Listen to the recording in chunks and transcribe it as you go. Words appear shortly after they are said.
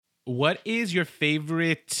what is your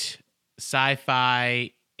favorite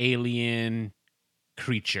sci-fi alien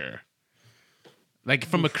creature? Like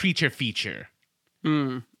from a creature feature.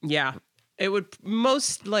 Yeah. It would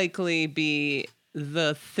most likely be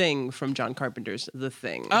The Thing from John Carpenter's The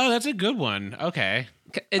Thing. Oh, that's a good one. Okay.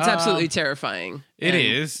 It's absolutely terrifying. It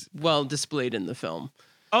is. Well displayed in the film.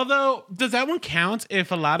 Although, does that one count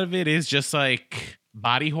if a lot of it is just like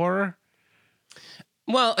body horror?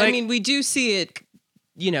 Well, I mean, we do see it,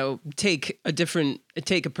 take a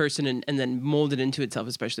person and then mold it into itself,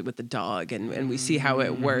 especially with the dog, and we see how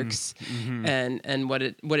it works and what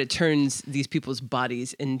it turns these people's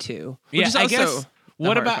bodies into. Which is also I guess.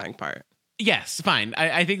 What about horrifying part? Yes, fine.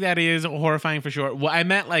 I think that is horrifying for sure. Well, I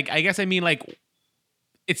meant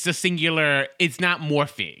it's the singular. It's not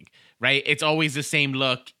morphing, right? It's always the same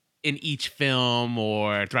look in each film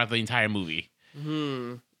or throughout the entire movie.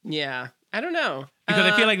 Yeah, I don't know.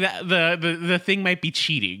 Because I feel like that the thing might be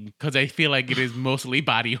cheating because I feel like it is mostly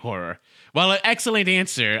body horror. Well, an excellent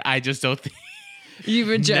answer. I just don't think. You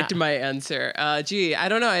reject my answer. I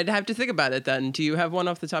don't know. I'd have to think about it then. Do you have one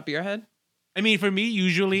off the top of your head? I mean, for me,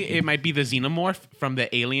 usually it might be the Xenomorph from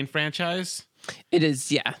the Alien franchise. It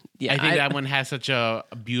is, yeah. I think that one has such a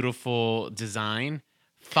beautiful design,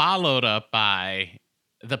 followed up by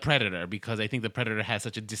the Predator, because I think the Predator has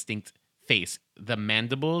such a distinct face. The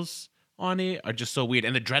mandibles on it are just so weird,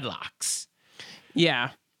 and the dreadlocks. Yeah.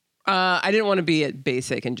 I didn't want to be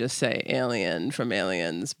basic and just say Alien from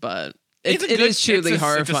Aliens, but it is truly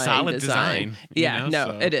horrifying. It's a solid design.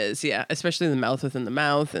 Yeah, it is. Yeah, especially the mouth within the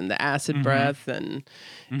mouth and the acid breath and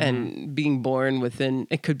being born within.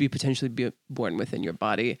 It could be potentially be born within your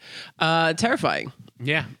body. Terrifying.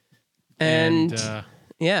 Yeah, and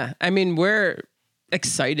yeah, I mean, we're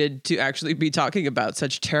excited to actually be talking about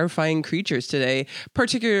such terrifying creatures today,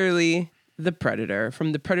 particularly the Predator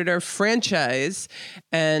from the Predator franchise,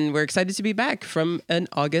 and we're excited to be back from an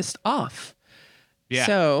August off. Yeah.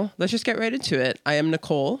 So let's just get right into it. I am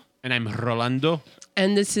Nicole. And I'm Rolando.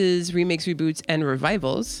 And this is Remakes, Reboots, and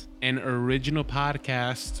Revivals. An original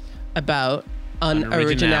podcast about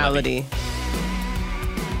unoriginality.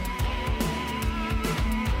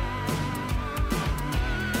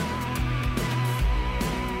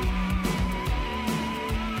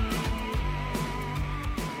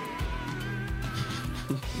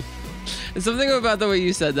 Something about the way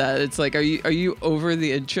you said that. It's like, are you over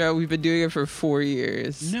the intro? We've been doing it for 4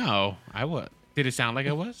 years. No, I was. Did it sound like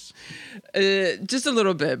I was? Just a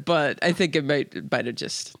little bit, but I think it might have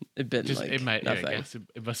just been it might. nothing. Yeah, I guess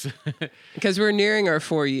it must. Because we're nearing our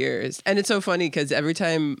 4 years, and it's so funny because every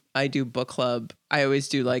time I do book club, I always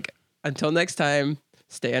do like, until next time,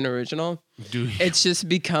 stay unoriginal. It's just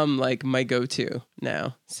become like my go-to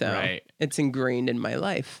now, so It's ingrained in my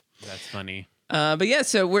life. That's funny. But yeah,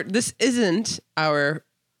 so this isn't our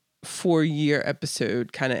 4-year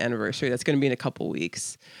episode kind of anniversary. That's going to be in a couple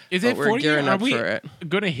weeks. Is it 4 years? Are we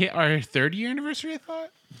going to hit our 3rd year anniversary? I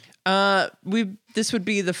thought. This would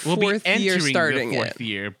be the 4th year starting the 4th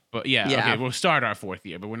year, but yeah, okay, we'll start our 4th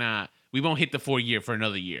year, but we won't hit the 4th year for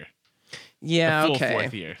another year. Yeah, the full okay.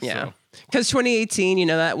 4th year. Yeah, because 2018,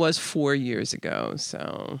 that was 4 years ago,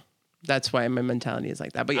 so that's why my mentality is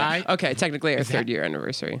like that. But yeah, okay, technically our 3rd year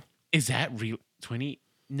anniversary. Is that real? 20?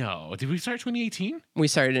 No. Did we start 2018? We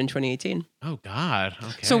started in 2018. Oh, God.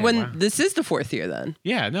 Okay. So this is the 4th year then?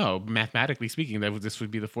 Yeah, no. Mathematically speaking, this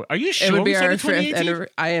would be the 4th. Are you sure it would be we our started 5th anniversary?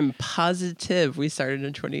 I am positive we started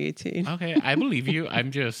in 2018. Okay, I believe you. I'm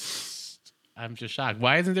just shocked.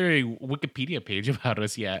 Why isn't there a Wikipedia page about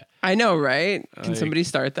us yet? I know, right? Can somebody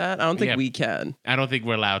start that? I don't think we can. I don't think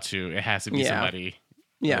we're allowed to. It has to be somebody.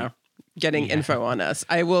 Yeah. Getting info on us.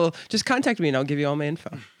 I will just contact me and I'll give you all my info.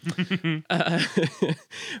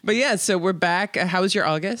 But yeah, so we're back. How was your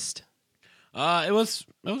August? It was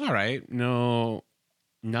all right. No,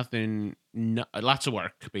 nothing. Lots of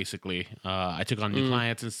work basically. I took on new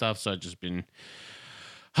clients and stuff, so I've just been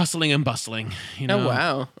hustling and bustling. Oh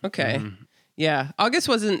wow. Okay. Yeah, August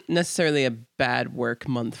wasn't necessarily a bad work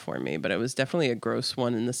month for me, but it was definitely a gross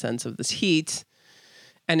one in the sense of this heat,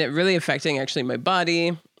 and it really affecting actually my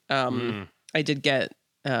body. I did get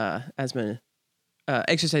asthma,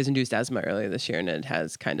 exercise-induced asthma earlier this year, and it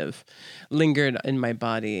has kind of lingered in my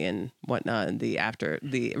body and whatnot, and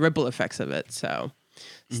the ripple effects of it. So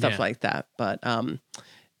stuff like that. But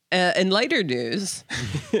in lighter news,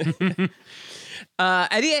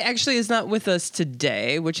 Eddie actually is not with us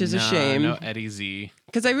today, which is a shame. No Eddie Z.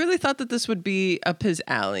 Because I really thought that this would be up his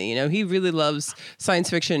alley. He really loves science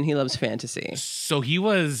fiction. He loves fantasy. So he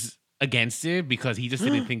was against it because he just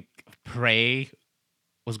didn't think Prey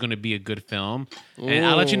was going to be a good film. And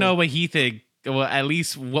I'll let you know what he think. Well, at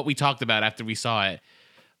least what we talked about after we saw it.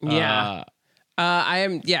 Yeah. I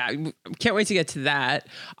am, can't wait to get to that.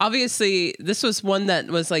 Obviously, this was one that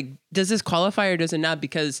was like, does this qualify or does it not?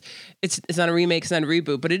 Because it's not a remake, it's not a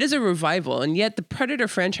reboot, but it is a revival. And yet the Predator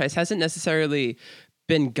franchise hasn't necessarily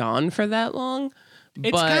been gone for that long.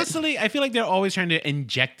 It's constantly, I feel like they're always trying to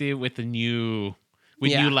inject it with new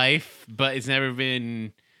life, but it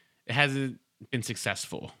hasn't been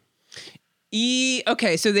successful.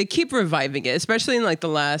 Okay, so they keep reviving it, especially in like the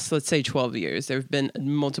last, let's say, 12 years. There have been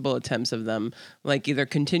multiple attempts of them, like either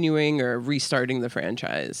continuing or restarting the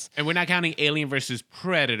franchise. And we're not counting Alien versus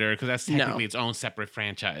Predator because that's technically its own separate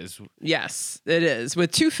franchise. Yes, it is.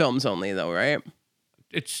 With 2 films only, though, right?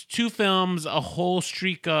 It's 2 films, a whole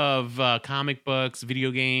streak of comic books,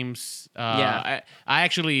 video games. I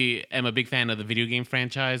actually am a big fan of the video game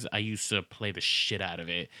franchise. I used to play the shit out of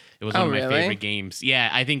it. It was one of my favorite games. Yeah,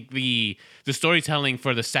 I think the storytelling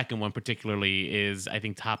for the second one particularly is, I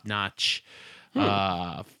think, top notch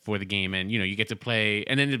for the game. And, you get to play.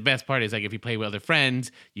 And then the best part is, like, if you play with other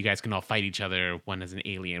friends, you guys can all fight each other. One as an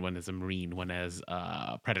alien, one as a marine, one as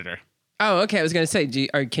a predator. Oh, okay. I was going to say,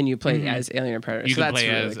 can you play as Alien or Predator? You can play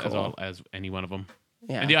really cool. as any one of them.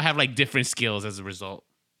 Yeah. And they'll have like different skills as a result.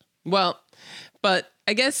 Well, but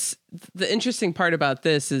I guess the interesting part about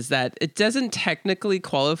this is that it doesn't technically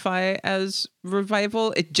qualify as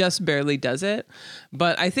revival. It just barely does it.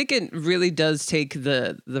 But I think it really does take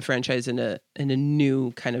the franchise in a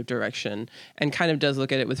new kind of direction and kind of does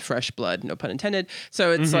look at it with fresh blood, no pun intended.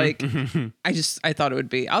 So it's like, I thought it would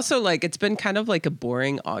be. Also, like, it's been kind of like a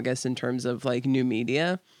boring August in terms of like new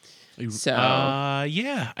media. So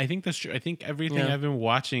yeah, I think that's true. I think everything I've been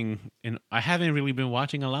watching, and I haven't really been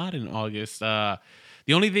watching a lot in August. The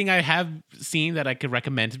only thing I have seen that I could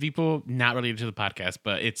recommend to people, not related to the podcast,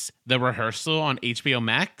 but it's The Rehearsal on HBO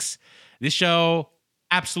Max. This show,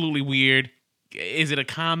 absolutely weird. Is it a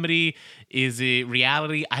comedy? Is it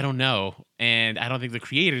reality? I don't know, and I don't think the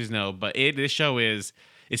creators know. But this show it's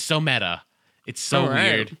so meta. It's so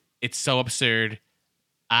weird. It's so absurd.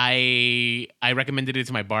 I recommended it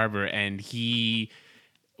to my barber, and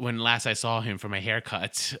when last I saw him for my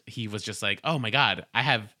haircut, he was just like, "Oh my God, I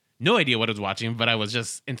have no idea what I was watching, but I was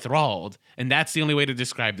just enthralled." And that's the only way to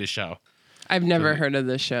describe this show. I've never heard of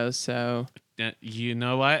this show, so you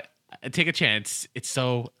know what? Take a chance. It's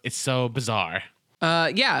so bizarre.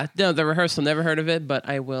 The Rehearsal, never heard of it, but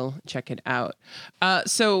I will check it out.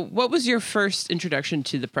 So what was your first introduction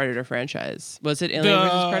to the Predator franchise? Was it Alien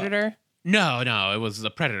vs. Predator? No, it was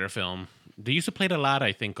a Predator film. They used to play it a lot,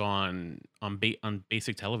 I think, on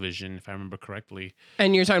basic television, if I remember correctly.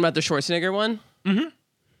 And you're talking about the Schwarzenegger one? Mm-hmm.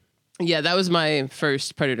 Yeah, that was my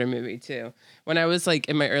first Predator movie, too. When I was, like,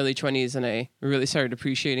 in my early 20s, and I really started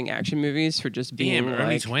appreciating action movies for just being,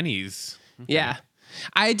 early 20s. Okay. Yeah.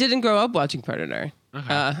 I didn't grow up watching Predator.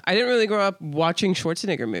 Okay. I didn't really grow up watching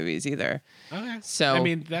Schwarzenegger movies, either. Okay. So, I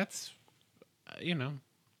mean, that's,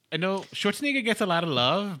 I know Schwarzenegger gets a lot of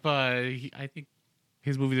love, but I think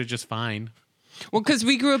his movies are just fine. Well, because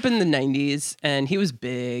we grew up in the 90s, and he was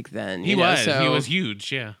big then. He was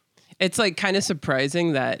huge, yeah. It's like kind of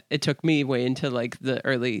surprising that it took me way into like the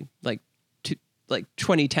early like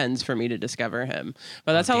 2010s for me to discover him.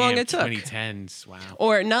 But that's how long it took. 2010s, wow.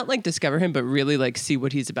 Or not like discover him, but really like see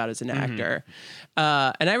what he's about as an actor.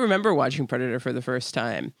 And I remember watching Predator for the first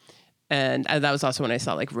time. And that was also when I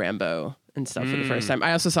saw like Rambo and stuff for the first time.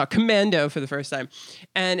 I also saw Commando for the first time.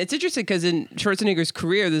 And it's interesting because in Schwarzenegger's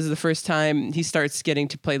career, this is the first time he starts getting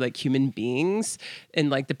to play like human beings in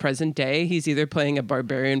like the present day. He's either playing a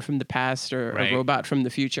barbarian from the past or a robot from the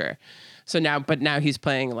future. So now he's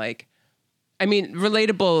playing like, I mean,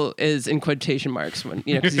 relatable is in quotation marks when,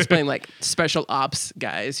 because he's playing like special ops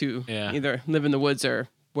guys who either live in the woods or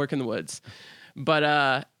work in the woods.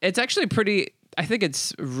 But it's actually I think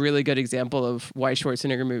it's a really good example of why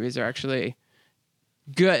Schwarzenegger movies are actually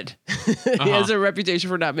good. He has a reputation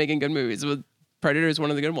for not making good movies. But Predator is one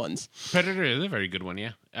of the good ones. Predator is a very good one,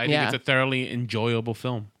 yeah. I think it's a thoroughly enjoyable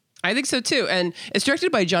film. I think so too. And it's directed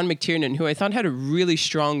by John McTiernan, who I thought had a really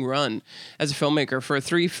strong run as a filmmaker for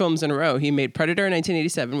 3 films in a row. He made Predator in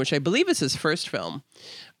 1987, which I believe is his first film.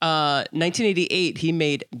 1988, he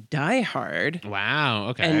made Die Hard. Wow,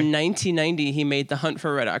 okay. And 1990, he made The Hunt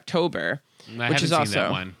for Red October. Which is also,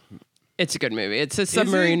 that one. It's a good movie. It's a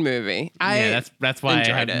submarine movie. That's why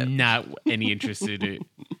I'm not any interested in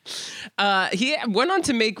it. He went on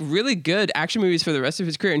to make really good action movies for the rest of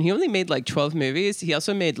his career, and he only made like 12 movies. He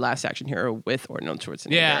also made Last Action Hero with Arnold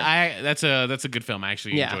Schwarzenegger. Yeah, that's a good film. I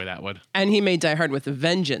actually enjoy that one. And he made Die Hard with a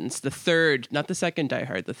Vengeance, the third, not the second Die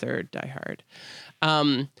Hard, the third Die Hard.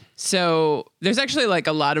 So there's actually like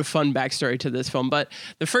a lot of fun backstory to this film, but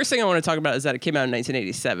the first thing I want to talk about is that it came out in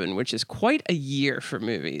 1987, which is quite a year for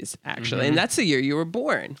movies, actually, and that's the year you were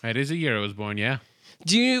born. That is the year I was born. Yeah.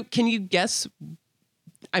 Can you guess?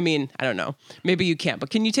 I mean, I don't know. Maybe you can't,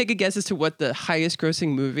 but can you take a guess as to what the highest grossing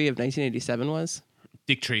movie of 1987 was?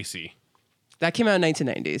 Dick Tracy. That came out in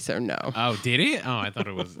 1990, so no. Oh, did it? Oh, I thought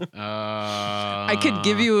it was. I could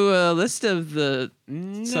give you a list of some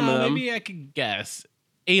of them. Maybe I could guess.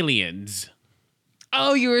 Aliens.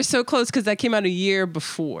 Oh, you were so close because that came out a year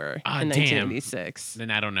before in 1986.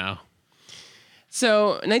 Then I don't know. So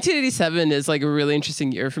 1987 is like a really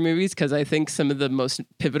interesting year for movies because I think some of the most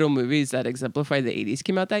pivotal movies that exemplify the 80s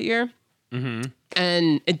came out that year. Mm-hmm.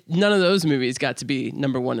 And none of those movies got to be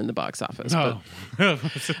number one in the box office. Oh.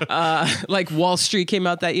 But, like Wall Street came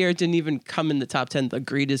out that year. It didn't even come in the top 10. The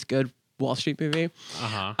Greed is Good Wall Street movie.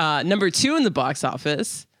 Uh-huh. Number 2 in the box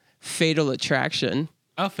office, Fatal Attraction.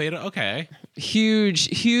 Oh, Fatal. Okay. Huge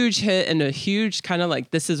hit and a huge kind of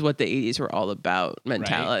like this is what the 80s were all about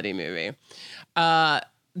mentality movie.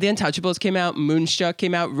 The Untouchables came out, Moonstruck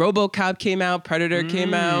came out, RoboCop came out, Predator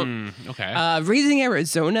came out. Okay. Raising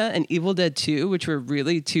Arizona and Evil Dead 2, which were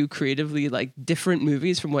really two creatively like different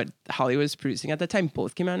movies from what Hollywood was producing at that time,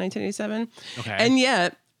 both came out in 1987. Okay. And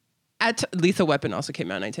yet, Lethal Weapon also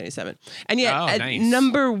came out in 1987. And yet, nice.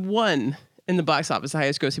 number 1 in the box office, the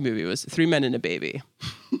highest grossing movie was Three Men and a Baby.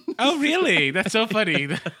 Oh, really? That's so funny.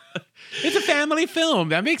 It's a family film.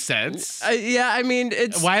 That makes sense. Yeah, I mean,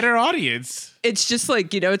 it's wider audience. It's just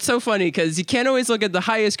like, it's so funny because you can't always look at the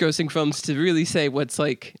highest grossing films to really say what's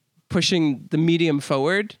like pushing the medium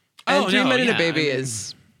forward. And Three Men and a Baby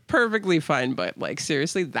is perfectly fine, but like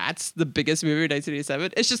seriously, that's the biggest movie of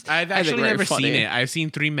 1987. It's just I've actually never seen it. I've seen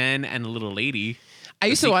Three Men and a Little Lady. I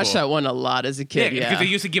used to watch that one a lot as a kid. Yeah, because they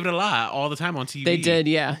used to give it a lot all the time on TV. They did,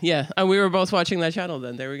 yeah. And we were both watching that channel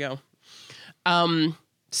then. There we go.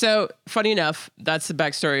 So, funny enough, that's the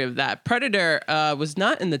backstory of that. Predator was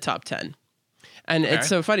not in the top 10. And it's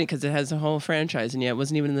so funny because it has a whole franchise, and yet it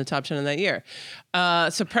wasn't even in the top 10 of that year.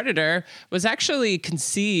 So Predator was actually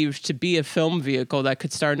conceived to be a film vehicle that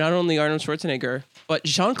could star not only Arnold Schwarzenegger, but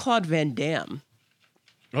Jean-Claude Van Damme.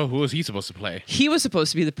 Oh, who was he supposed to play? He was supposed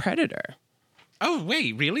to be the Predator. Oh,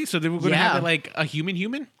 wait, really? So they were going to have it like a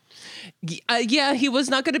human? Yeah, he was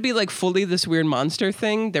not going to be like fully this weird monster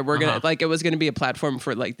thing. They were going to it was going to be a platform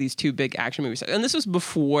for like these two big action movies. And this was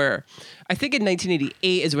before, I think in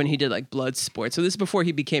 1988 is when he did like Bloodsport. So this is before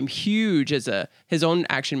he became huge as his own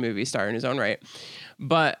action movie star in his own right.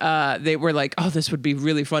 But they were like, oh, this would be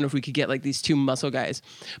really fun if we could get like these two muscle guys.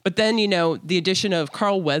 But then, the addition of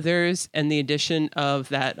Carl Weathers and the addition of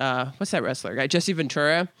that, what's that wrestler guy, Jesse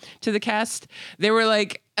Ventura to the cast, they were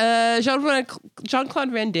like, Jean-Claude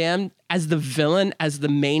Van Damme as the villain, as the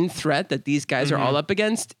main threat that these guys are all up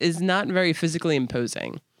against is not very physically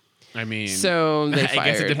imposing. I mean, so they fired I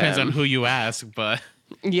guess it depends him. on who you ask, but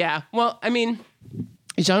yeah. Well, I mean,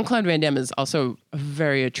 Jean-Claude Van Damme is also a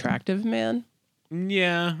very attractive man.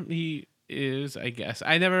 Yeah, he is, I guess.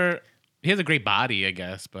 He has a great body, I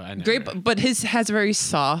guess, but I never. But his has very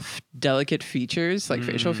soft, delicate features, like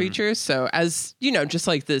facial features. So as, just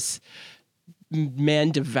like this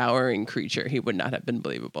man-devouring creature, he would not have been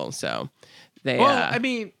believable. So they... Well, I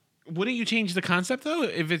mean, wouldn't you change the concept, though?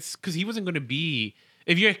 If it's... Because he wasn't going to be...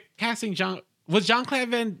 If you're casting Was Jean-Claude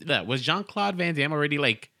Van Damme already,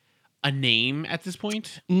 like, a name at this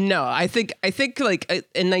point? No, I think like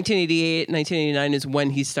in 1988, 1989 is when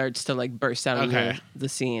he starts to like burst out of the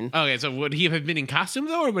scene. Okay, so would he have been in costume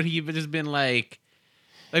though, or would he have just been like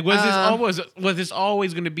was this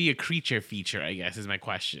always going to be a creature feature? I guess is my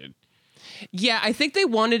question. Yeah, I think they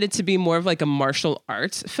wanted it to be more of like a martial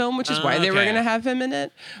arts film, which is why they were going to have him in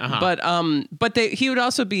it. But he would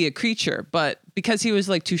also be a creature, but because he was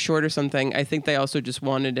like too short or something, I think they also just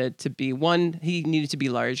wanted it to be he needed to be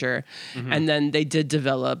larger. And then they did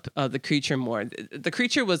develop the creature more. The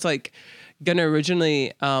creature was like going to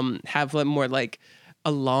originally have more like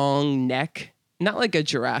a long neck, not like a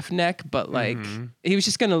giraffe neck, but like he was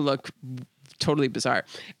just going to look totally bizarre.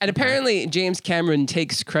 And apparently James Cameron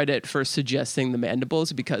takes credit for suggesting the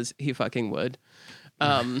mandibles because he fucking would.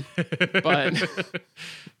 But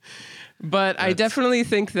I definitely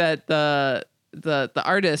think that the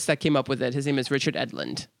artist that came up with it, his name is Richard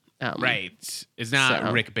Edlund. Right. It's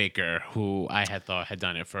not Rick Baker, who I had thought had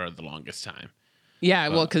done it for the longest time. Yeah,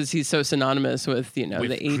 well, because he's so synonymous with the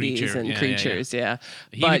 80s and creatures. Yeah.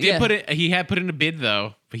 He had put in a bid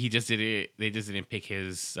though, but he just didn't. They just didn't pick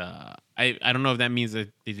his. I don't know if that means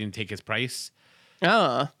that they didn't take his price.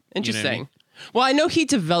 Oh, interesting. You know what I mean? Well, I know he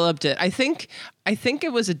developed it. I think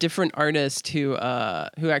it was a different artist who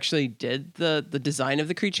actually did the design of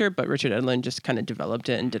the creature, but Richard Edlund just kind of developed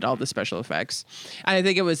it and did all the special effects. And I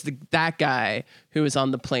think it was that guy who was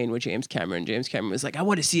on the plane with James Cameron. James Cameron was like, "I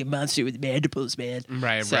want to see a monster with mandibles, man."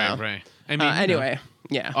 Right. I mean, anyway,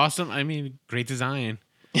 yeah, awesome. I mean, great design.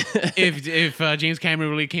 if James Cameron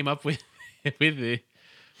really came up with it.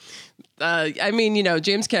 I mean,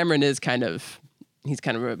 James Cameron is he's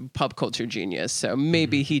kind of a pop culture genius, so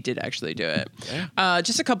maybe he did actually do it. Yeah.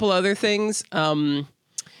 Just a couple other things.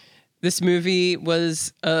 This movie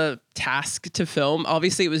was a task to film.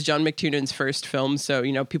 Obviously, it was John McTiernan's first film, so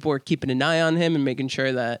people were keeping an eye on him and making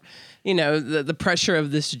sure that the pressure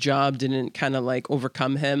of this job didn't kind of like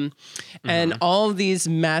overcome him. And all these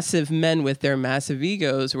massive men with their massive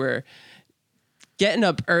egos were getting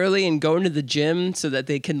up early and going to the gym so that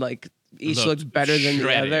they can like each look better than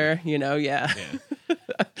shredded. the other, yeah.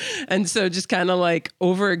 And so just kind of like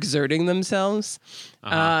overexerting themselves.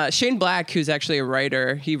 Shane Black, who's actually a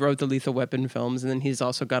writer, he wrote the Lethal Weapon films, and then he's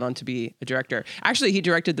also gone on to be a director. Actually, he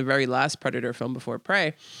directed the very last Predator film before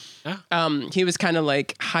Prey. He was kind of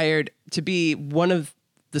like hired to be one of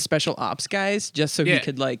the special ops guys just so he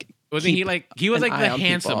could like Wasn't he like he was like the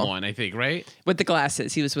handsome people. one, I think, right? With the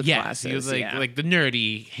glasses. He was with glasses. He was like the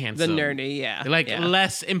nerdy handsome. The nerdy, yeah. Like yeah.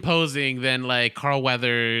 less imposing than like Carl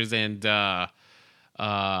Weathers and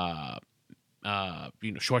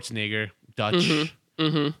Schwarzenegger, Dutch.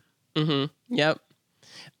 Yep.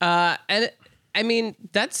 And I mean,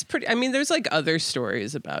 that's pretty. I mean, there's like other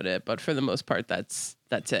stories about it, but for the most part, that's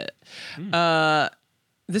it.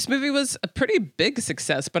 This movie was a pretty big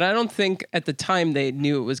success, but I don't think at the time they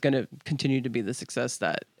knew it was going to continue to be the success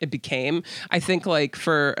that it became. I think like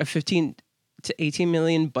for a 15 to 18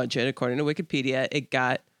 million budget, according to Wikipedia, it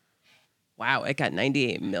got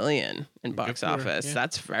 98 million in box office. Yeah.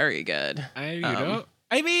 That's very good. I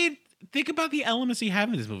mean, think about the elements you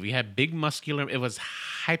have in this movie. You had big muscular. It was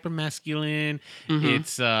hyper masculine.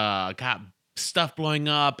 It's got stuff blowing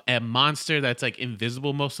up. A monster that's like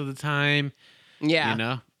invisible most of the time.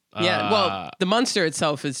 Yeah. Yeah. Well, the monster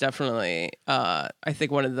itself is definitely, I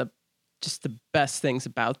think, one of the best things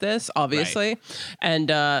about this, obviously. Right. And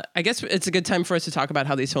I guess it's a good time for us to talk about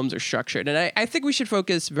how these films are structured. And I think we should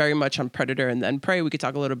focus very much on Predator and then Prey. We could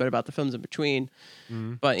talk a little bit about the films in between.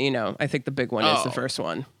 But, I think the big one is the first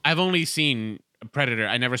one. I've only seen Predator.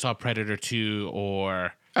 I never saw Predator 2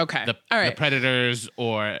 or the Predators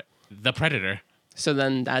or The Predator. So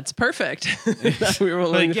then that's perfect. We were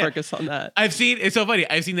willing to focus on that. It's so funny.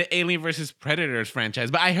 I've seen the Alien versus Predators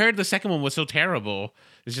franchise, but I heard the second one was so terrible.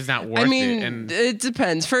 It's just not worth it. And it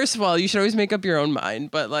depends. First of all, you should always make up your own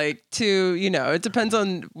mind. But like, two, it depends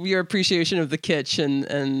on your appreciation of the kitsch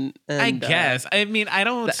and I guess. I mean, I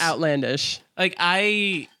don't. The outlandish. Like,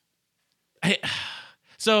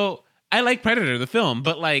 so I like Predator, the film,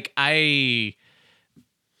 but like, I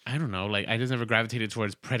don't know, like I just never gravitated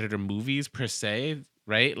towards Predator movies per se,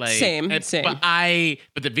 right? Like same.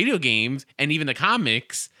 But the video games and even the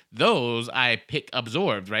comics, those I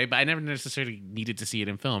absorbed, right? But I never necessarily needed to see it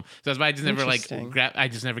in film. So that's why I just never I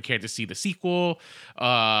just never cared to see the sequel.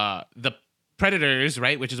 The Predators,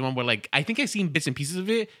 right? Which is one where like I think I've seen bits and pieces of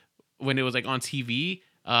it when it was like on TV,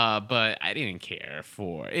 but I didn't care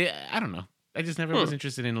for it. I don't know. I just never was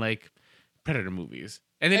interested in like Predator movies.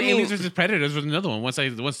 And then Aliens vs. Predators was another one. Once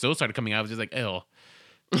those started coming out, I was just like, ew.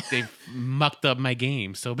 They mucked up my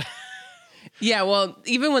game so bad. Yeah, well,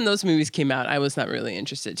 even when those movies came out, I was not really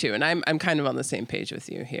interested too. And I'm kind of on the same page with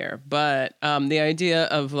you here. But the idea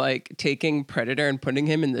of like taking Predator and putting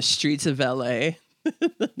him in the streets of LA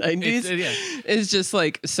the 90s is just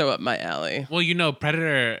like so up my alley. Well,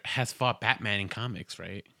 Predator has fought Batman in comics,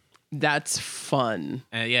 right? That's fun.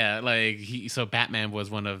 So Batman was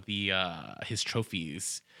one of the his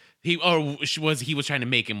trophies. He was trying to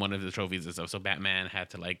make him one of the trophies and stuff. So Batman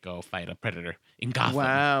had to like go fight a Predator in Gotham.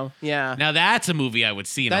 Wow. Yeah. Now that's a movie I would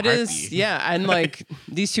see in a heartbeat. And like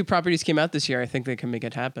these two properties came out this year. I think they can make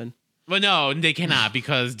it happen. Well, no, they cannot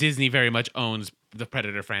because Disney very much owns the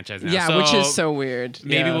Predator franchise now. Yeah, which is so weird.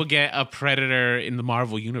 Maybe we'll get a Predator in the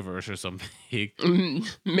Marvel universe or something.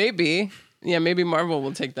 Maybe. Yeah, maybe Marvel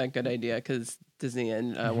will take that good idea because Disney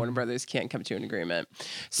and Warner Brothers can't come to an agreement.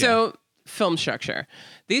 So, film structure.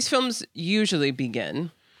 These films usually begin,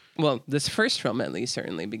 well, this first film at least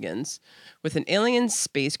certainly begins, with an alien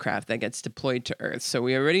spacecraft that gets deployed to Earth. So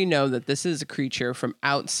we already know that this is a creature from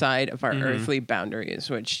outside of our earthly boundaries,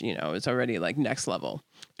 which, is already like next level.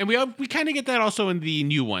 And we kind of get that also in the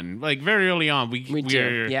new one. Like very early on,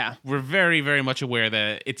 we're very, very much aware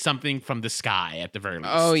that it's something from the sky at the very least.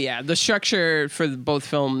 Oh yeah, the structure for both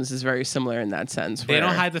films is very similar in that sense. They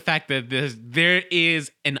don't hide the fact that there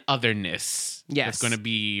is an otherness that's going to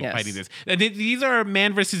be fighting this. These are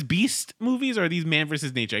man versus beast movies, or are these man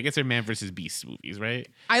versus nature? I guess they're man versus beast movies, right?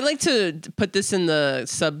 I like to put this in the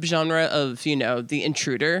subgenre of the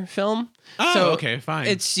intruder film. Oh, so okay, fine.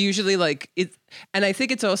 It's usually like it. And I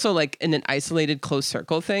think it's also like in an isolated close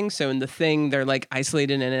circle thing. So in The Thing, they're like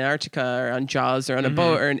isolated in Antarctica or on Jaws or on a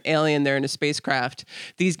boat, or an Alien, they're in a spacecraft.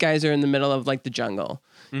 These guys are in the middle of like the jungle,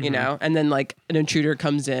 and then like an intruder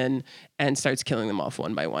comes in and starts killing them off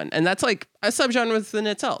one by one. And that's like a subgenre within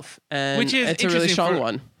itself. And which is it's a really strong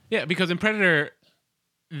one. Yeah, because in Predator,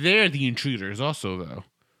 they're the intruders also though.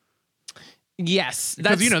 Yes,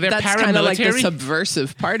 that's they're that's kind of like the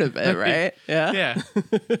subversive part of it, right? Yeah.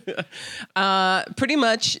 Pretty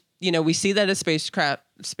much, we see that a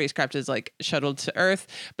spacecraft is like shuttled to Earth,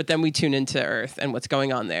 but then we tune into Earth and what's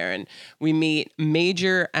going on there, and we meet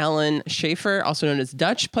Major Alan Schaefer, also known as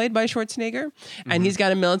Dutch, played by Schwarzenegger, and he's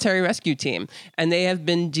got a military rescue team, and they have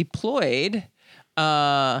been deployed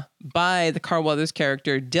by the Carl Weathers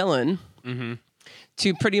character Dylan.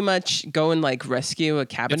 To pretty much go and like rescue a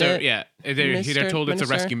cabinet. They're told it's a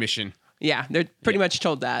rescue mission. Yeah, they're pretty much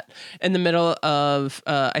told that in the middle of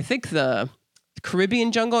I think the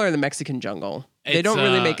Caribbean jungle or the Mexican jungle. They don't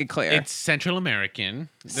really make it clear. It's Central American.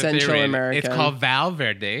 Central American. It's called Val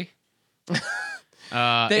Verde.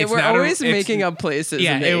 They were always making up places.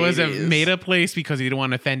 Yeah, it was 80s. a made up place because he didn't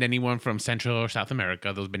want to offend anyone from Central or South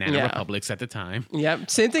America, those banana republics at the time. Yep.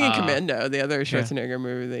 Same thing in Commando, the other Schwarzenegger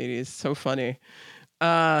movie of the 80s. So funny.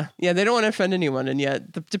 They don't want to offend anyone, and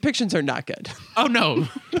yet the depictions are not good. Oh no,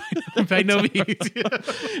 by no means.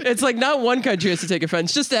 It's like not one country has to take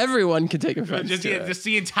offense; just everyone can take offense. Just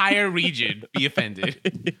the entire region be offended.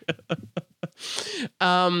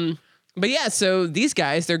 But yeah, so these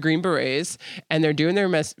guys, they're Green Berets, and they're doing their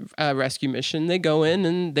rescue mission. They go in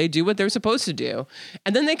and they do what they're supposed to do,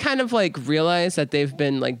 and then they kind of like realize that they've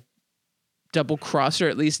been like double crossed, or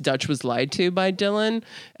at least Dutch was lied to by Dylan,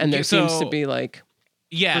 and there seems to be like.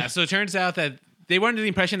 Yeah, so it turns out that they were under the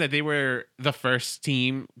impression that they were the first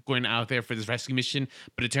team going out there for this rescue mission,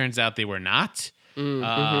 but it turns out they were not.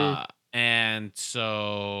 And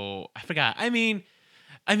so I forgot. I mean,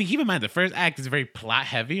 keep in mind the first act is very plot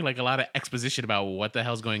heavy, like a lot of exposition about what the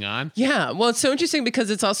hell's going on. Yeah, well, it's so interesting because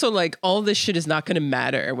it's also like all this shit is not going to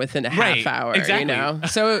matter within a half hour. Exactly.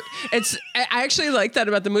 So I actually like that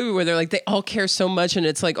about the movie where they're like they all care so much, and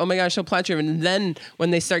it's like, oh my gosh, so plot driven. And then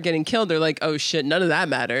when they start getting killed, they're like, oh shit, none of that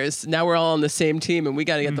matters. Now we're all on the same team, and we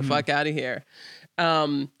got to get the fuck out of here.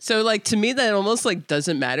 So like to me, that almost like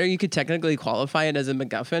doesn't matter. You could technically qualify it as a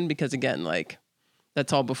MacGuffin because again, like.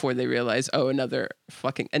 That's all before they realize,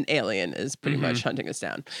 an alien is pretty much hunting us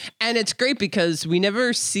down. And it's great because we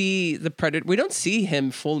never see the Predator. We don't see him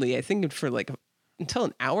fully, I think, for like until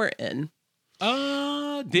an hour in.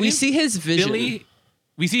 We see his vision.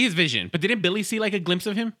 We see his vision. But didn't Billy see like a glimpse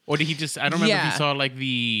of him? Or did he just, I don't remember if he saw like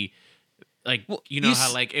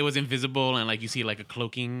how like it was invisible and like you see like a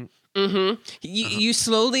cloaking. You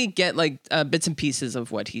slowly get like bits and pieces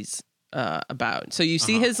of what he's about. So you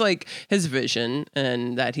see his vision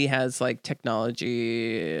and that he has like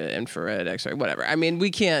technology, infrared, X-ray, whatever. I mean,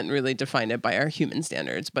 we can't really define it by our human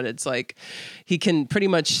standards, but it's like he can pretty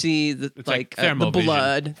much see the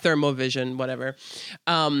blood, thermal vision, whatever.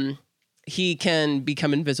 He can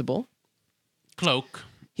become invisible.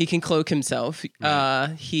 He can cloak himself.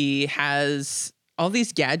 Right. He has all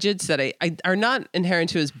these gadgets that are not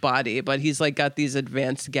inherent to his body, but he's like got these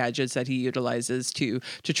advanced gadgets that he utilizes to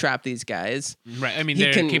trap these guys. Right. I mean,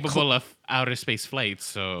 they're capable of outer space flights,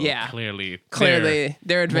 so clearly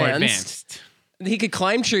they're advanced. He could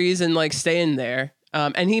climb trees and like stay in there.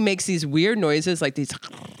 And he makes these weird noises like these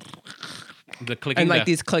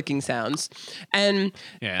these clicking sounds. And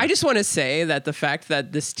I just want to say that the fact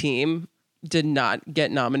that this team did not get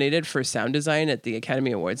nominated for sound design at the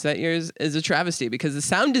Academy Awards that year is a travesty because the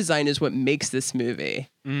sound design is what makes this movie.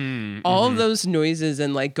 All of those noises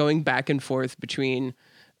and like going back and forth between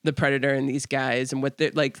the Predator and these guys and what they're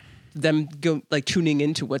like them go like tuning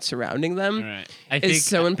into what's surrounding them is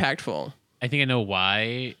so impactful. I think I know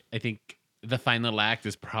why. I think the final act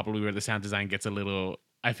is probably where the sound design gets a little.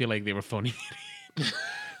 I feel like they were phoning it in.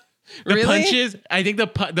 The punches. I think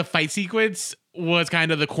the fight sequence was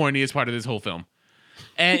kind of the corniest part of this whole film,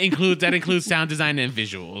 and includes sound design and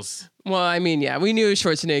visuals. Well, I mean, we knew a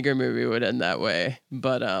Schwarzenegger movie would end that way,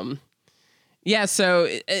 but so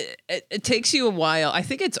it takes you a while. I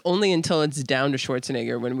think it's only until it's down to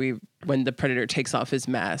Schwarzenegger when we when the Predator takes off his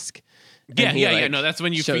mask. Yeah. No, that's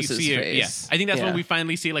when you shows see his it. Yeah, face. I think that's when Yeah. we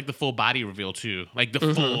finally see like the full body reveal too, like the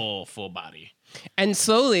full body. And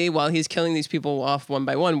slowly, while he's killing these people off one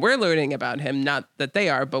by one, we're learning about him. Not that they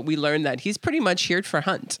are, but we learn that he's pretty much here for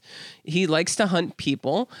hunt. He likes to hunt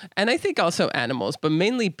people, and I think also animals, but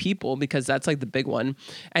mainly people because that's like the big one.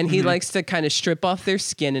 And he likes to kind of strip off their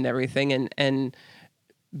skin and everything, and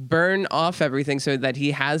burn off everything so that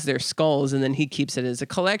he has their skulls, and then he keeps it as a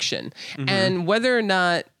collection. And whether or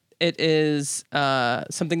not it is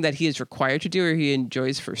something that he is required to do or he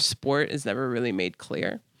enjoys for sport is never really made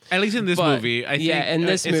clear. At least in this movie, I think. Yeah, in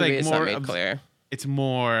this it's movie, like it's more not made clear. It's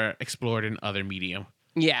more explored in other medium.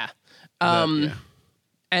 Yeah. Yeah.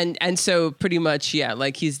 And so pretty much, yeah,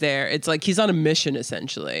 like he's there. It's like he's on a mission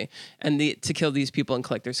essentially, and to kill these people and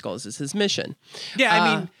collect their skulls is his mission. Yeah,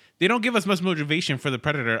 I mean, they don't give us much motivation for the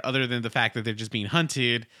Predator other than the fact that they're just being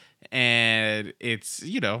hunted, and it's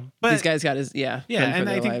but These guys got his yeah, fun for and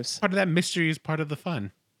their I think lives. part of that mystery is part of the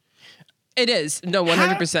fun. It is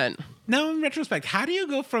 100%. Now, in retrospect, how do you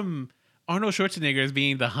go from Arnold Schwarzenegger as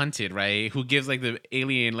being the hunted, right, who gives like the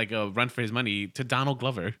alien like a run for his money, to Donald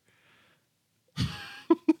Glover?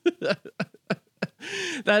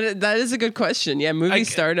 That is a good question. Yeah, movie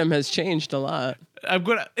stardom has changed a lot.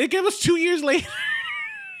 It was 2 years later.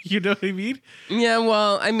 You know what I mean? Yeah,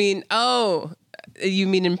 well, I mean, you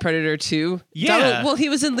mean in Predator 2? Yeah. Well, he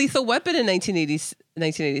was in Lethal Weapon in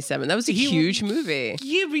 1987. That was a huge movie.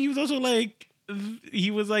 Yeah, but he was also like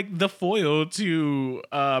the foil to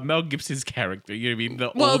Mel Gibson's character. You know what I mean?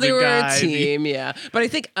 The older They were guy, a team, yeah. But I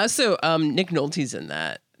think also Nick Nolte's in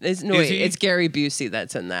that. It's Gary Busey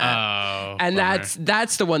that's in that. Oh, and bummer.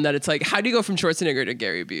 that's the one that it's like, how do you go from Schwarzenegger to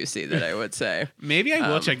Gary Busey? That I would say. Maybe I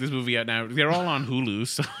will check this movie out now. They're all on Hulu,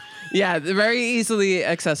 so. Yeah, they're very easily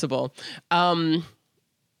accessible.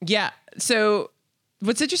 Yeah. So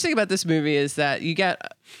what's interesting about this movie is that you get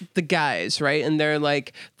the guys, right? And they're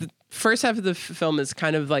like, the first half of the film is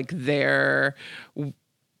kind of like their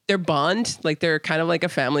bond. Like they're kind of like a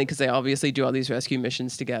family because they obviously do all these rescue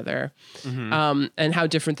missions together. And how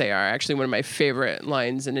different they are. Actually, one of my favorite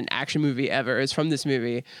lines in an action movie ever is from this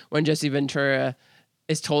movie when Jesse Ventura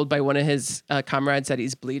is told by one of his comrades that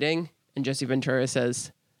he's bleeding. And Jesse Ventura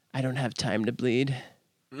says, "I don't have time to bleed."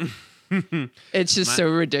 It's just so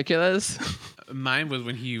ridiculous. Mine was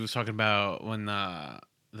when he was talking about when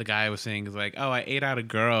the guy was saying, like, "Oh, I ate out a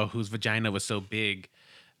girl whose vagina was so big."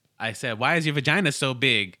 I said, "Why is your vagina so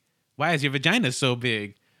big? Why is your vagina so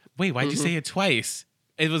big?" Wait, why'd you say it twice?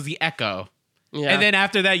 It was the echo. Yeah. And then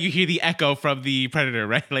after that, you hear the echo from the Predator,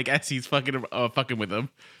 right? Like as he's fucking with him.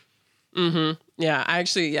 Yeah, I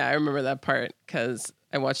remember that part because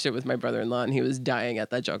I watched it with my brother-in-law and he was dying at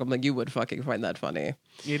that joke. I'm like, you would fucking find that funny.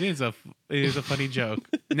 It is a funny joke.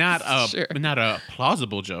 Not a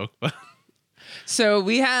plausible joke, but. So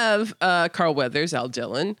we have Carl Weathers, Al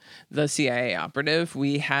Dillon, the CIA operative.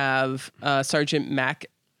 We have Sergeant Mac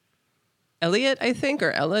Elliott, I think,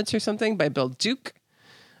 or Ellett or something, by Bill Duke.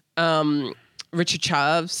 Richard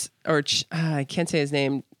Chavez, I can't say his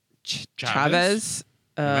name. Chavez.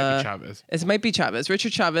 It might be Chavez. It might be Chavez.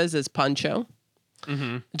 Richard Chavez is Pancho.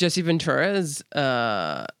 Jesse Ventura is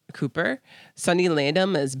Cooper. Sonny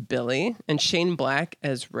Landham as Billy. And Shane Black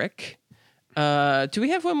as Rick. Do we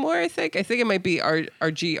have one more? I think it might be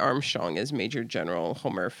R.G. Armstrong as Major General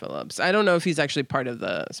Homer Phillips. I don't know if he's actually part of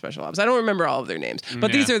the special ops. I don't remember all of their names,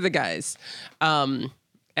 but these are the guys. And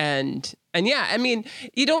yeah, I mean,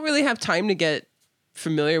 you don't really have time to get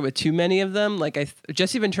familiar with too many of them. Like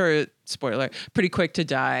Jesse Ventura, spoiler, pretty quick to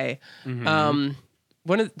die.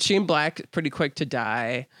 Shane Black, pretty quick to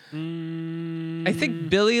die. I think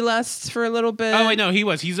Billy lasts for a little bit. Oh, I know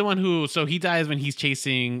he's the one who. So he dies when he's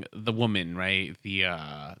chasing the woman, right?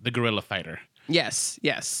 The guerrilla fighter. Yes.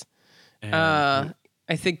 I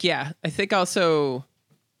think also.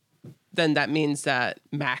 Then that means that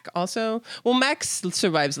Mac also. Well, Mac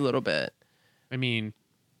survives a little bit. I mean,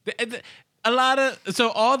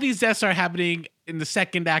 all these deaths are happening in the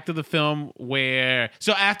second act of the film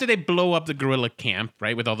so after they blow up the guerrilla camp,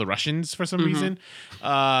 right, with all the Russians for some reason,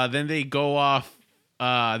 then they go off,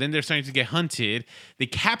 then they're starting to get hunted. They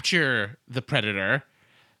capture the Predator,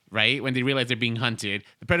 right, when they realize they're being hunted.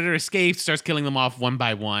 The Predator escapes, starts killing them off one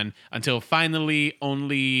by one until finally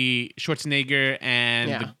only Schwarzenegger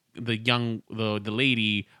and the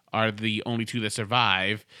lady are the only two that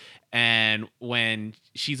survive. And when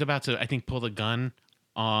she's about to, I think, pull the gun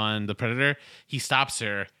on the Predator, he stops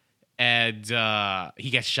her and he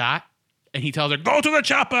gets shot and he tells her, "Go to the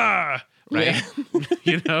chopper!" right?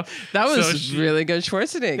 You know, That was So really good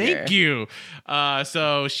Schwarzenegger. Thank you.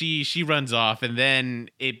 So she runs off, and then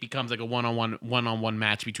it becomes like a one-on-one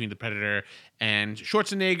match between the Predator and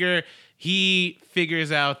Schwarzenegger. He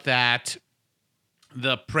figures out that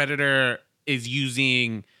the Predator is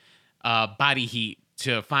using body heat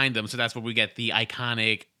to find them, so that's where we get the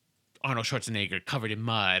iconic Arnold Schwarzenegger covered in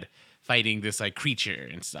mud fighting this like creature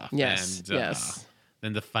and stuff. Yes, And, yes.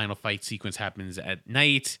 Then the final fight sequence happens at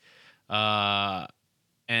night. And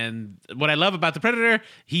what I love about the Predator,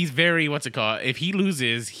 he's very, what's it called? If he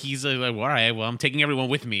loses, he's like, well, all right, well, I'm taking everyone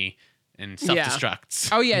with me, and self-destructs.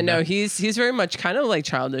 Oh yeah, you know? no, he's very much kind of like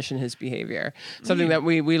childish in his behavior. Something that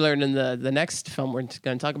we learned in the next film we're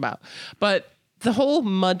going to talk about. But the whole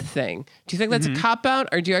mud thing, do you think that's a cop out,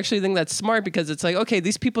 or do you actually think that's smart? Because it's like, okay,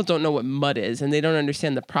 these people don't know what mud is, and they don't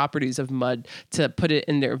understand the properties of mud to put it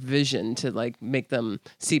in their vision to like make them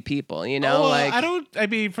see people. You know, I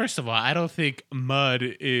mean, first of all, I don't think mud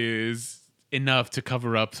is enough to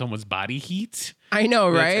cover up someone's body heat. I know,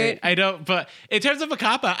 right? I don't. But in terms of a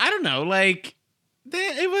cop out, I don't know. Like,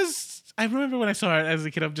 it was. I remember when I saw it as a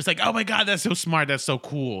kid, I'm just like, oh my god, that's so smart, that's so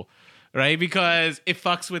cool. Right, because it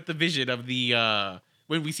fucks with the vision of the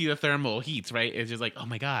when we see the thermal heats. Right, it's just like, oh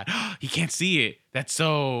my god, he can't see it. That's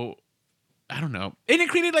so, I don't know. And it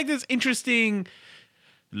created like this interesting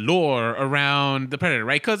lore around the Predator,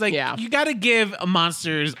 right? Because like you got to give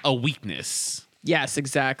monsters a weakness. Yes,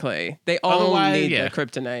 exactly. They all need the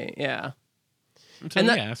kryptonite. Yeah. So, so I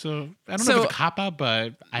don't know if it's a cop out,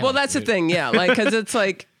 but that's the thing. Yeah, like because it's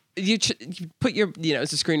like. You put your,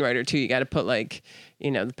 as a screenwriter too, you got to put like,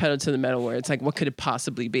 the pedal to the metal where it's like, what could it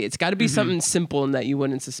possibly be? It's got to be something simple and that you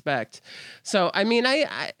wouldn't suspect. So, I mean,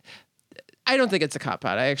 I don't think it's a cop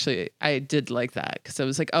out. I did like that because I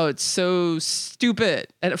was like, oh, it's so stupid.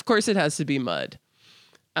 And of course it has to be mud.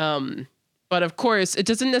 But of course it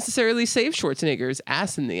doesn't necessarily save Schwarzenegger's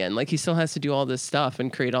ass in the end. Like he still has to do all this stuff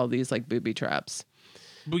and create all these like booby traps.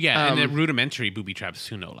 But yeah, and the rudimentary booby traps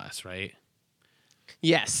too, no less, right?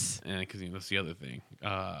 Yes. Because that's the other thing.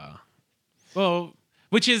 Well,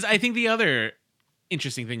 which is, I think, the other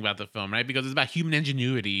interesting thing about the film, right? Because it's about human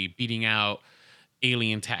ingenuity beating out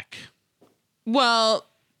alien tech. Well,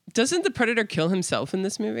 doesn't the Predator kill himself in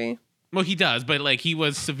this movie? Well, he does, but like he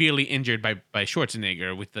was severely injured by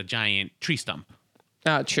Schwarzenegger with the giant tree stump.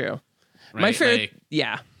 Oh, true. Right? My favorite,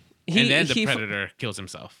 and then the Predator kills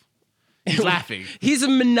himself. He's laughing. He's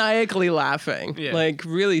maniacally laughing, like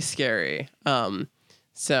really scary.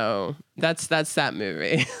 So that's that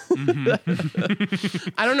movie.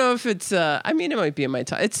 I don't know if it's. I mean, it might be in my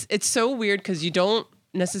top. It's so weird because you don't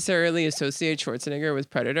necessarily associate Schwarzenegger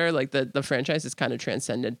with Predator. Like the franchise has kind of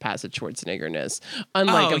transcended past its Schwarzenegger-ness,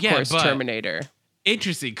 unlike of course Terminator.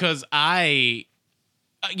 Interesting, because unlike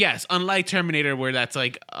Terminator, where that's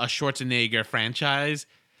like a Schwarzenegger franchise,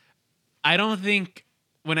 I don't think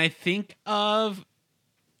when I think of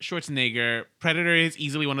Schwarzenegger, Predator is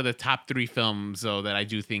easily one of the top 3 films, though, that I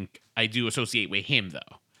do associate with him,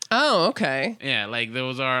 though. Oh, okay. Yeah, like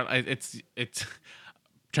those are it's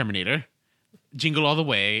Terminator, Jingle All the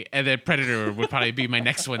Way, and then Predator would probably be my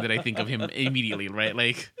next one that I think of him immediately, right?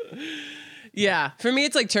 Like, yeah, for me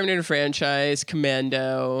it's like Terminator franchise,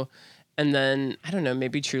 Commando, and then I don't know,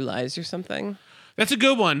 maybe True Lies or something. That's a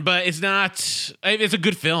good one, but it's not. It's a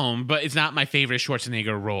good film, but it's not my favorite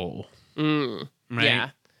Schwarzenegger role. Right? Yeah.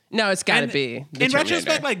 No, it's got to be. In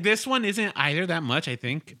retrospect, like this one isn't either that much, I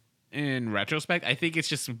think. In retrospect, I think it's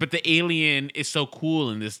just, but the alien is so cool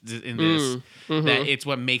in this that it's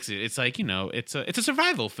what makes it. It's like, it's a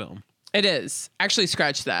survival film. It is. Actually,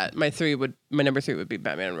 scratch that. My number 3 would be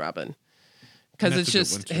Batman and Robin, because it's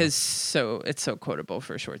just it's so quotable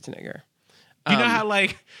for Schwarzenegger. You know how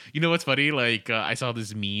what's funny? Like I saw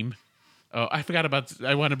this meme. Oh, I forgot about.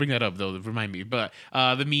 I want to bring that up though. Remind me. But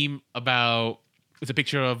the meme about. It's a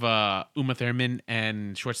picture of Uma Thurman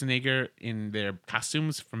and Schwarzenegger in their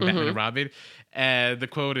costumes from Batman and Robin. The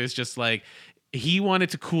quote is just like, he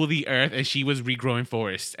wanted to cool the earth and she was regrowing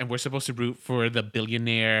forests. And we're supposed to root for the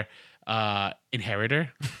billionaire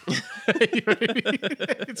inheritor. You know what I mean?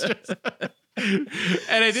 It's just...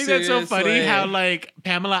 And I think that's so funny how like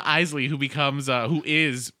Pamela Isley, who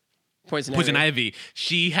is Poison Ivy,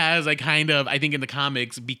 she has like kind of, I think in the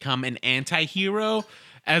comics, become an anti-hero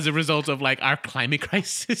as a result of like our climate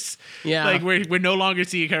crisis. Yeah. Like we're no longer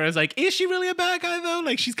seeing her as like, is she really a bad guy though?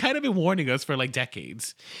 Like she's kind of been warning us for like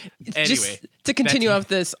decades. Anyway. Just to continue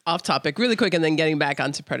off topic really quick and then getting back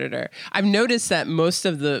onto Predator. I've noticed that most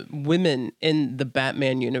of the women in the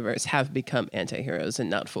Batman universe have become anti-heroes and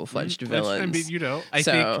not full-fledged villains. I mean, I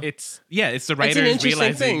think it's the writers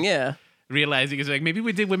realizing. Thing, yeah. realizing it's like maybe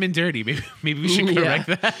we did women dirty. Maybe we should correct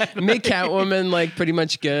that. Make Catwoman like pretty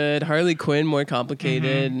much good. Harley Quinn more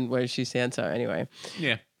complicated. And where she stands out anyway.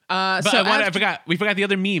 Yeah. But I forgot. We forgot the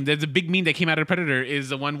other meme. There's a big meme that came out of Predator. Is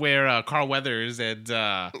the one where Carl Weathers and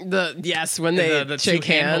when they the shake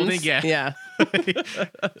hands. Yeah. I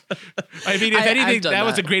mean, if anything, that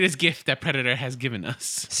was the greatest gift that Predator has given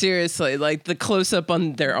us. Seriously, like the close up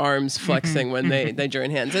on their arms flexing when they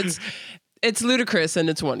join hands. It's ludicrous and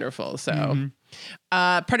it's wonderful. So,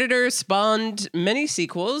 Predator spawned many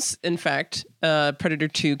sequels. In fact, Predator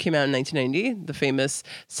 2 came out in 1990, the famous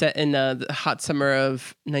set in the hot summer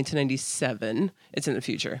of 1997. It's in the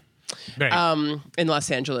future. Right. In Los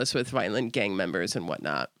Angeles with violent gang members and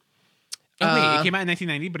whatnot. Oh, wait, it came out in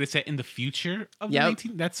 1990, but it's set in the future of the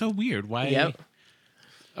 19... That's so weird. Why? Yep.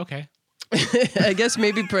 Okay. I guess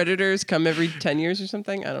maybe Predators come every 10 years or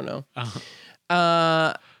something. I don't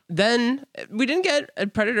know. Then we didn't get a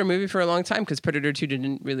Predator movie for a long time because Predator 2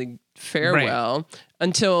 didn't really fare well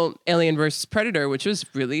until Alien vs. Predator, which was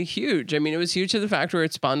really huge. I mean, it was huge to the fact where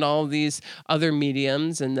it spawned all these other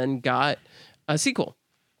mediums and then got a sequel.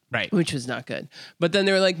 Right. Which was not good. But then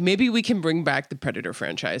they were like, maybe we can bring back the Predator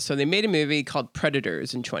franchise. So they made a movie called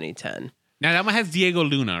Predators in 2010. Now, that one has Diego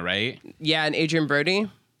Luna, right? Yeah, and Adrian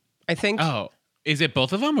Brody, I think. Oh, is it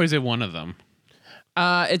both of them or is it one of them?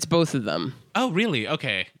 It's both of them. Oh, really?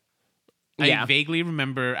 Okay. Yeah. I vaguely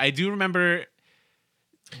remember. I do remember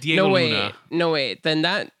Diego Luna. No, wait.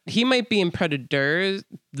 Then he might be in Predators,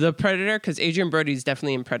 the Predator, because Adrian Brody's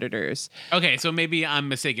definitely in Predators. Okay, so maybe I'm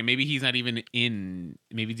mistaken. Maybe he's not even in.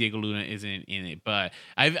 Maybe Diego Luna isn't in it. But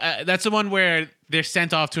that's the one where they're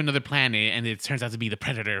sent off to another planet, and it turns out to be the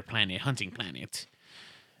Predator planet, hunting planet.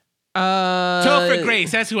 Topher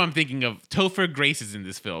Grace. That's who I'm thinking of. Topher Grace is in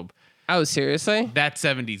this film. Oh, seriously? That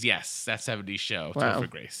 70s, yes. That 70s show. Wow. Topher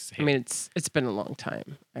Grace. I mean, it's been a long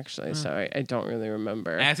time, actually, so I don't really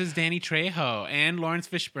remember. As is Danny Trejo and Lawrence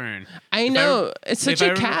Fishburne. I know. It's such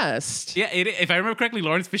a cast. Yeah, if I remember correctly,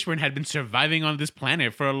 Lawrence Fishburne had been surviving on this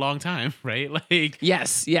planet for a long time, right? Like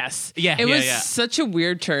Yes. Yeah. It was such a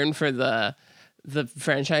weird turn for the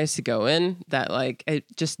franchise to go in that, like, it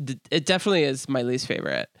definitely is my least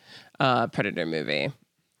favorite Predator movie.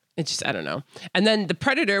 It's just, I don't know. And then The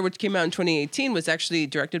Predator, which came out in 2018, was actually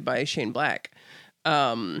directed by Shane Black.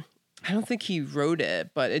 I don't think he wrote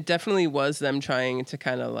it, but it definitely was them trying to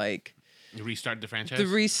kind of like restart the franchise.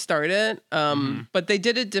 Restart it. But they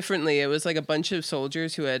did it differently. It was like a bunch of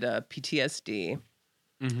soldiers who had PTSD.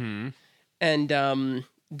 Mm-hmm. And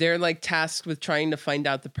they're like tasked with trying to find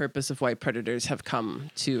out the purpose of why predators have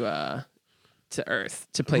come to Earth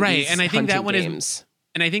to play these and I think that one games.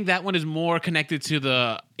 And I think that one is more connected to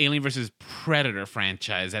the Alien versus Predator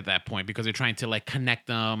franchise at that point because they're trying to like connect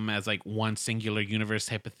them as like one singular universe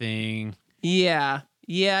type of thing. Yeah,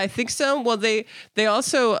 I think so. Well, they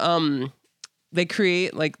also they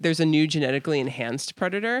create like there's a new genetically enhanced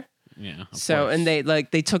predator. Yeah. So and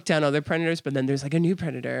they took down other predators, but then there's like a new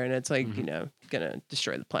predator, and it's like gonna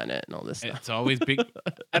destroy the planet and all this stuff. It's always big.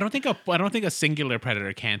 I don't think a singular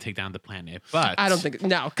predator can take down the planet, but I don't think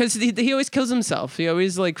because he always kills himself. He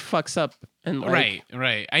always like fucks up and like,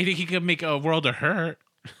 right. I think he could make a world of hurt.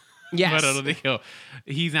 Yes, but I don't think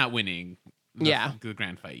he's not winning. The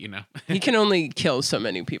grand fight, you know. He can only kill so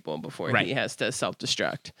many people before he has to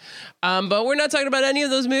self-destruct. But we're not talking about any of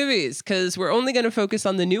those movies because we're only going to focus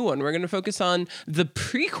on the new one. We're going to focus on the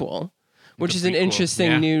prequel, which is an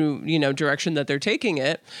interesting new, direction that they're taking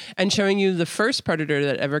it and showing you the first predator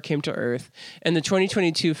that ever came to Earth in the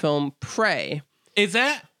 2022 film Prey. Is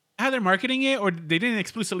that how they're marketing it, or they didn't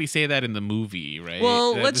explicitly say that in the movie, right?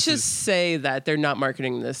 Well, let's just say that they're not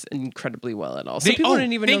marketing this incredibly well at all. Some people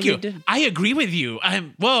didn't even know they did. I agree with you.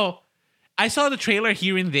 I saw the trailer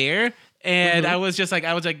here and there, and I was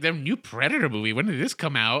like, their new Predator movie. When did this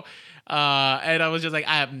come out? And I was just like,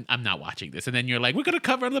 I'm not watching this. And then you're like, we're gonna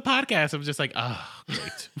cover it on the podcast. I was just like, oh,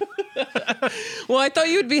 great. Well, I thought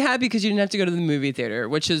you would be happy because you didn't have to go to the movie theater,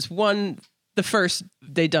 which is the first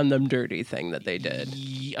they done them dirty thing that they did.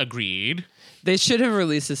 Agreed. They should have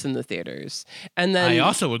released this in the theaters. And then I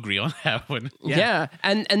also agree on that one. Yeah.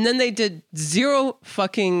 And then they did zero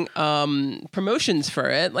fucking promotions for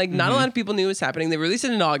it. Like not a lot of people knew it was happening. They released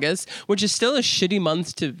it in August, which is still a shitty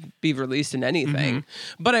month to be released in anything.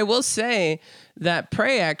 But I will say that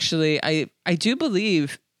Prey actually, I do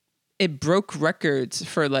believe it broke records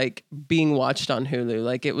for like being watched on Hulu.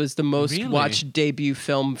 Like it was the most watched debut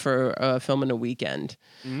film for a film in a weekend.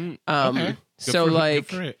 Okay. So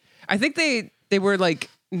like, I think they were like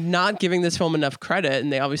not giving this film enough credit,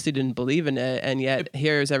 and they obviously didn't believe in it. And yet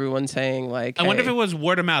here's everyone saying like, I wonder if it was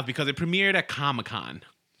word of mouth because it premiered at Comic-Con.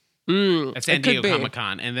 at San it could Diego be.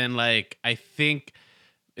 Comic-Con. And then like I think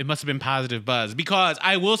it must have been positive buzz, because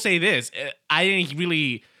I will say this, I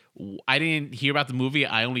didn't hear about the movie.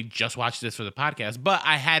 I only just watched this for the podcast, but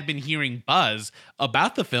I had been hearing buzz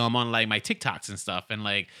about the film on like my TikToks and stuff, and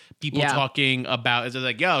like people talking about it's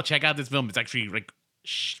like, yo, check out this film. It's actually like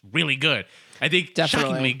really good. I think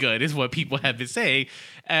shockingly good is what people have been saying.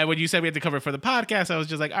 When you said we had to cover it for the podcast, I was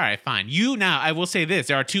just like, all right, fine. I will say this.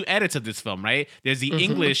 There are 2 edits of this film, right? There's the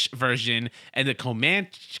English version and the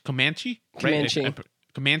Comanche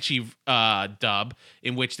dub,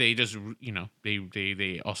 in which they just,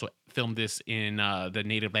 they also filmed this in the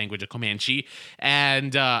native language of Comanche.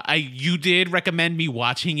 And you did recommend me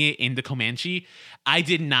watching it in the Comanche. I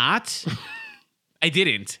did not. I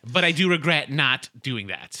didn't, but I do regret not doing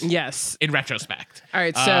that. Yes. In retrospect. All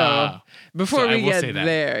right, so before we get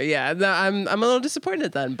there, I'm a little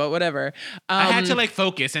disappointed then, but whatever. I had to like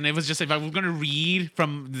focus, and it was just if I was going to read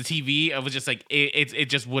from the TV, I was just like it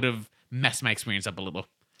just would have messed my experience up a little.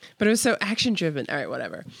 But it was so action driven. All right,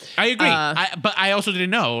 whatever. I agree. But I also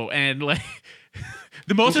didn't know, and like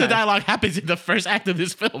most of the dialogue happens in the first act of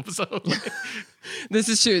this film. So this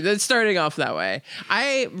is true. That's starting off that way.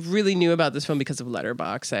 I really knew about this film because of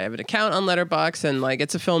Letterboxd. I have an account on Letterboxd, and like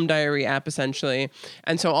it's a film diary app essentially.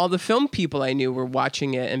 And so all the film people I knew were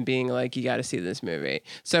watching it and being like, "You got to see this movie."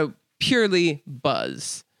 So purely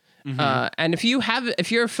buzz. And if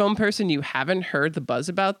you're a film person, you haven't heard the buzz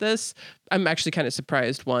about this, I'm actually kind of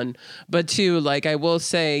surprised. 1, but 2, like I will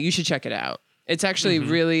say, you should check it out. It's actually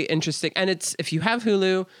really interesting. And it's, if you have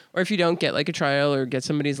Hulu, or if you don't, get like a trial or get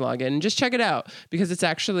somebody's login and just check it out, because it's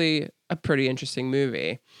actually a pretty interesting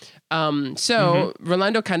movie.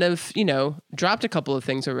 Rolando kind of, dropped a couple of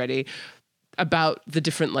things already about the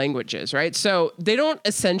different languages, right? So they don't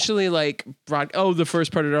essentially like the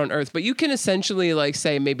first Predator on Earth, but you can essentially like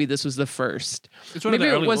say maybe this was the first. Maybe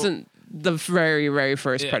it wasn't the very, very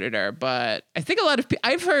first Predator, but I think a lot of people,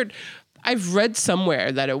 I've read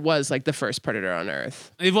somewhere that it was like the first Predator on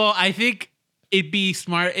Earth. Well, I think it'd be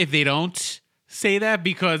smart if they don't say that,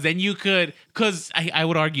 because then I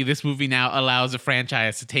would argue this movie now allows a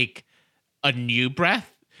franchise to take a new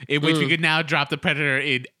breath, in which we could now drop the Predator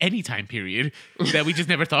in any time period that we just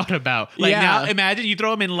never thought about. Like now, imagine you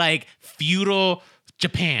throw him in like feudal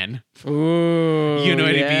Japan. Ooh, you know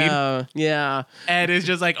what I mean? Yeah. And it's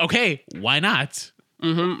just like, okay, why not?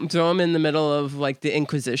 Throw him in the middle of like the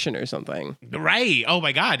Inquisition or something. Right. Oh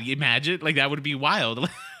my God. Imagine, like that would be wild.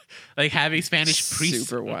 Like having Spanish priests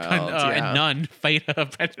super wild, and nun fight a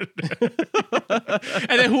predator.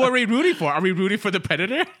 And then who are we rooting for? Are we rooting for the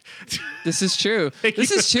predator? This is true.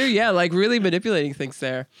 This is true. Yeah, like really manipulating things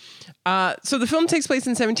there. So the film takes place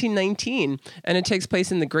in 1719, and it takes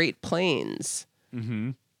place in the Great Plains.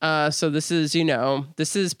 So this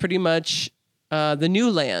is pretty much the new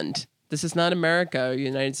land. This is not America or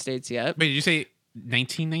United States yet. Wait, did you say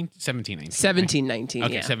 1719? 1719,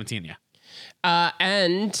 okay, yeah. 17, yeah.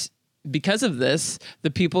 And because of this, the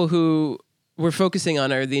people who we're focusing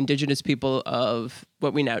on are the indigenous people of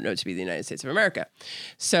what we now know to be the United States of America.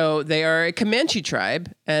 So they are a Comanche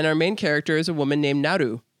tribe, and our main character is a woman named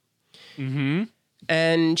Naru.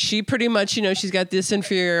 And she pretty much, she's got this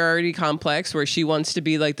inferiority complex where she wants to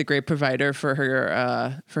be like the great provider for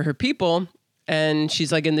her people. And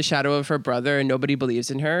she's like in the shadow of her brother, and nobody believes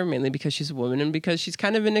in her, mainly because she's a woman and because she's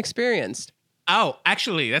kind of inexperienced. Oh,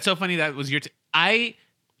 actually, that's so funny. That was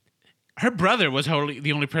her brother was totally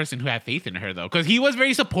the only person who had faith in her, though, because he was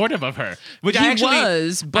very supportive of her. Which but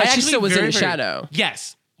she still was in the shadow.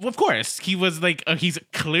 Yes, well, of course, he was like he's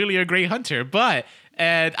clearly a great hunter, but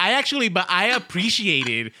I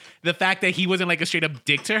appreciated the fact that he wasn't like a straight up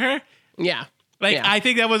dick to her. Yeah. I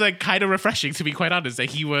think that was like kind of refreshing, to be quite honest. That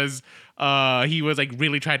he was like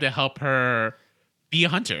really trying to help her be a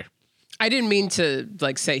hunter. I didn't mean to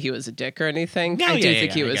like say he was a dick or anything. No, I do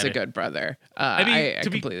think he was a good brother. I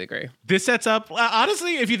completely agree. This sets up,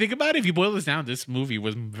 honestly, if you think about it, if you boil this down, this movie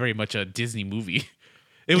was very much a Disney movie.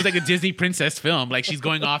 It was like a Disney princess film. Like she's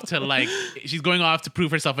going off to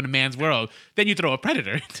prove herself in a man's world. Then you throw a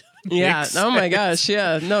predator. Yeah. Oh my gosh.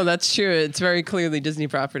 Yeah. No, that's true. It's very clearly Disney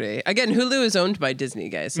property. Again, Hulu is owned by Disney,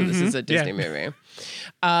 guys. So this is a Disney movie.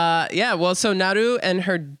 Well, so Naru and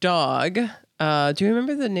her dog. Do you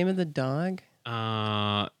remember the name of the dog?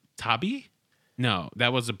 Tabi? No,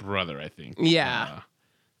 that was a brother, I think. Yeah.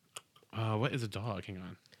 What is a dog? Hang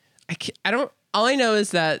on. I don't. All I know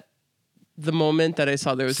is that the moment that I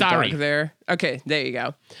saw there was a dog there. Okay, there you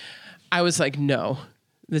go. I was like, no,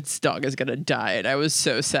 this dog is gonna die, and I was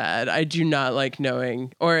so sad. I do not like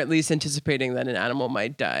knowing, or at least anticipating, that an animal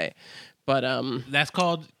might die. But that's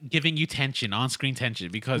called giving you tension, on-screen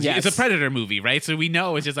tension, because Yes. it's a Predator movie, right? So we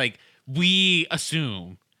know it's just like we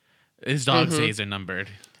assume his dog's days are numbered.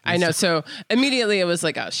 I know. So immediately it was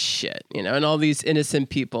like, oh shit, you know, and all these innocent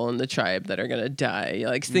people in the tribe that are gonna die,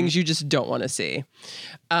 like things you just don't want to see.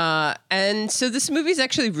 And so this movie is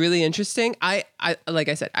actually really interesting. I like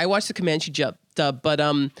I said, I watched the Comanche dub, but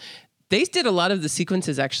they did a lot of the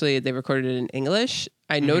sequences. Actually, they recorded it in English.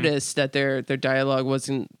 I noticed that their dialogue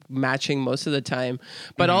wasn't matching most of the time,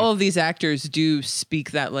 but all of these actors do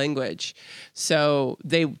speak that language, so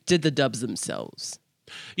they did the dubs themselves.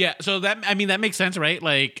 Yeah, so that makes sense, right?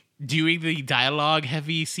 Like doing the dialogue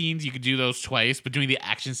heavy scenes, you could do those twice, but doing the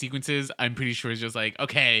action sequences, I'm pretty sure is just like,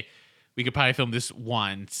 okay, we could probably film this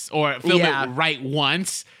once or film it right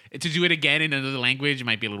once. To do it again in another language, it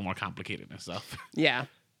might be a little more complicated and stuff. Yeah.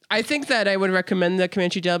 I think that I would recommend the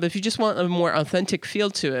Comanche dub if you just want a more authentic feel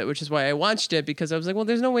to it, which is why I watched it, because I was like, well,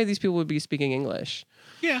 there's no way these people would be speaking English.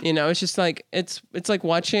 Yeah. You know, it's just like, it's like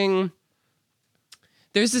watching,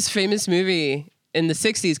 there's this famous movie in the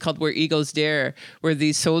 60s called Where Eagles Dare, where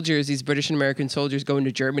these soldiers, these British and American soldiers, go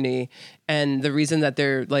into Germany, and the reason that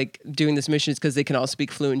they're like doing this mission is because they can all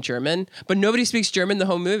speak fluent German, but nobody speaks German the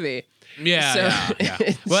whole movie. Yeah, So yeah.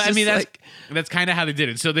 Well, I mean, that's kind of how they did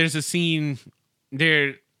it. So there's a scene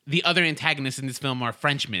there. The other antagonists in this film are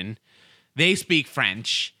Frenchmen. They speak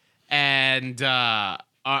French, and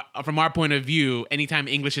from our point of view, anytime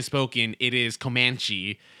English is spoken, it is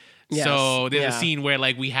Comanche. Yes, So there's a yeah. scene where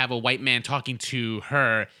like we have a white man talking to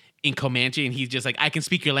her in Comanche, and he's just like, "I can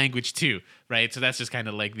speak your language too," right? So that's just kind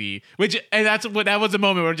of like that was a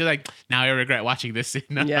moment where we're just like, now I regret watching this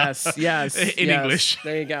in Yes. in English.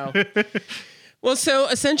 There you go. Well, so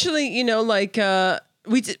essentially, you know, like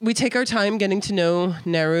we take our time getting to know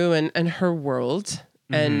Naru and her world,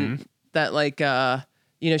 and that like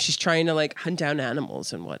you know, she's trying to like hunt down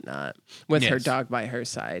animals and whatnot with her Yes. dog by her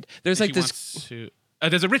side. There's like She this. wants to-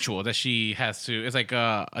 there's a ritual that she has to. It's like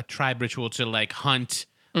a tribe ritual to like hunt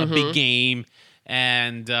a big game,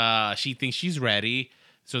 and she thinks she's ready.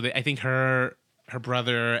 So I think her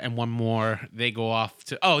brother and one more, they go off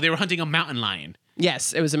to. Oh, they were hunting a mountain lion.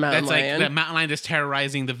 Yes, it was a mountain That's lion. like the mountain lion that's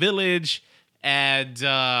terrorizing the village. And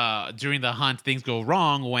during the hunt, things go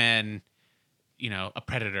wrong when, you know, a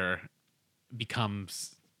predator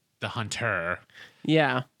becomes the hunter.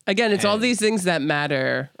 Yeah. Again, it's all And- these things that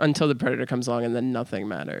matter until the predator comes along, and then nothing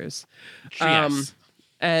matters. Yes.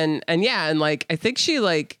 And yeah, and like I think she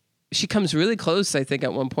comes really close, I think,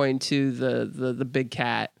 at one point to the big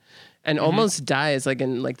cat, and almost dies like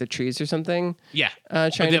in like the trees or something. Yeah.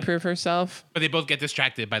 Trying to prove herself. But they both get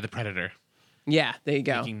distracted by the predator Yeah, there you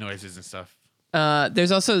go. making noises and stuff.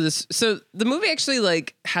 There's also this. So the movie actually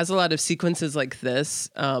like has a lot of sequences like this,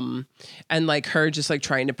 and like her just like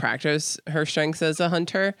trying to practice her strengths as a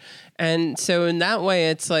hunter. And so in that way,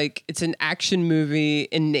 it's like it's an action movie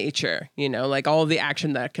in nature. You know, like all the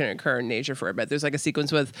action that can occur in nature for a bit. There's like a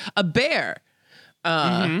sequence with a bear,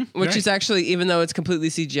 which right. is actually, even though it's completely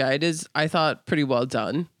CGI, it is, I thought, pretty well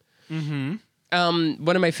done. One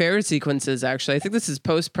of my favorite sequences, actually, I think this is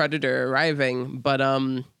post Predator arriving, but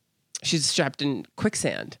she's trapped in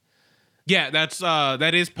quicksand. Yeah,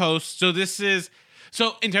 that is post.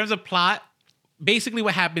 So in terms of plot, basically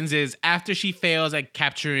what happens is after she fails at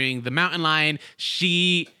capturing the mountain lion,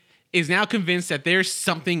 she is now convinced that there's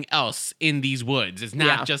something else in these woods. It's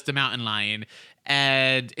not just a mountain lion.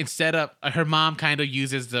 And instead of her mom kind of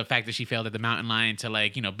uses the fact that she failed at the mountain lion to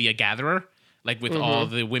like, you know, be a gatherer. Like with all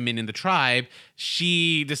the women in the tribe,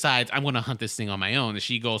 she decides, I'm going to hunt this thing on my own. And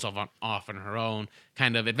she goes off on her own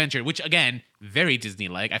kind of adventure, which again, very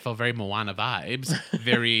Disney-like. I felt very Moana vibes,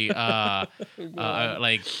 very like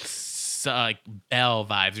Belle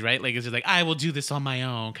vibes, right? Like it's just like, I will do this on my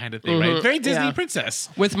own kind of thing, right? Very Disney princess.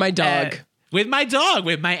 With my dog. With my dog,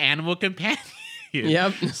 with my animal companion.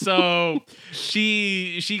 Yep. So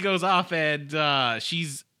she goes off and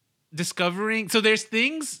she's discovering. So there's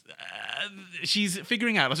things she's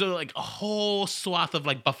figuring out. So like a whole swath of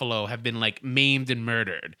like buffalo have been like maimed and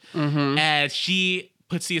murdered, and she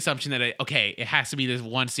puts the assumption that it has to be this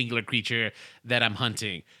one singular creature that I'm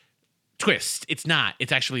hunting. Twist, it's not.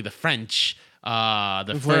 It's actually the French,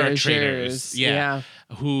 the fur traders,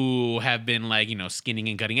 who have been like, you know, skinning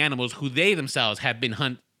and gutting animals, who they themselves have been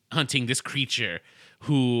hunting this creature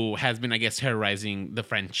who has been, I guess, terrorizing the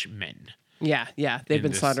French men. Yeah. They've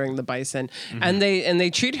been slaughtering the bison, and they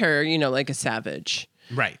treat her, you know, like a savage.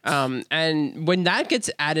 Right. And when that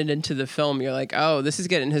gets added into the film, you're like, oh, this is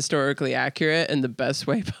getting historically accurate in the best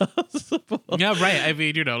way possible. Yeah, right. I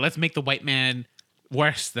mean, you know, let's make the white man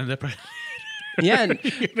worse than the predator. Yeah,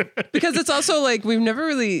 because it's also like we've never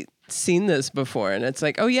really seen this before. And it's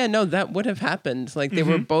like, oh yeah, no, that would have happened. Like they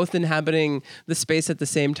were both inhabiting the space at the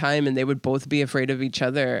same time and they would both be afraid of each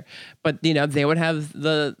other. But, you know, they would have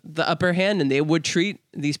the upper hand and they would treat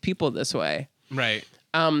these people this way. Right.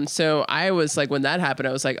 So I was like, when that happened,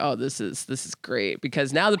 I was like, oh, this is great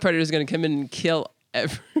because now the Predator is going to come in and kill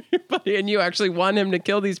everybody, and you actually want him to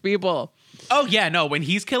kill these people. Oh yeah, no, when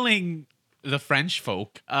he's killing the French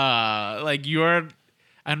folk, like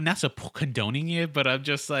I'm not so condoning it, but I'm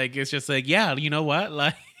just like, it's just like, yeah, you know what,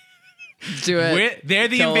 like, do it. They're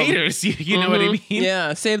the Kill invaders. You know what I mean?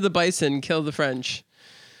 Yeah, save the bison, kill the French.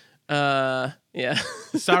 Yeah.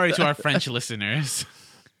 Sorry to our French listeners.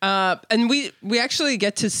 And we actually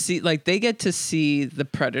get to see, like, they get to see the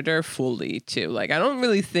Predator fully too. Like, I don't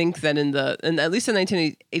really think that in at least the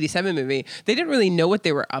 1987 movie, they didn't really know what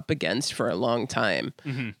they were up against for a long time.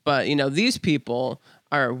 But, you know, these people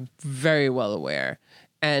are very well aware.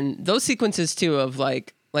 And those sequences too of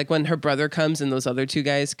like when her brother comes and those other two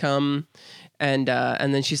guys come and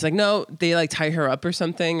then she's like, no, they like tie her up or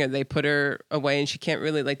something, or they put her away and she can't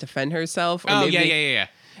really like defend herself. Or Yeah.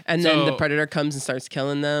 And then the Predator comes and starts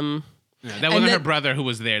killing them. Yeah, that wasn't her brother who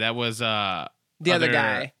was there. That was the other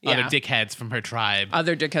guy. Yeah. Other dickheads from her tribe.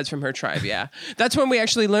 Yeah. That's when we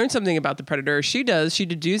actually learn something about the Predator. She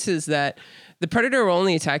deduces that the Predator will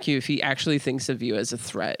only attack you if he actually thinks of you as a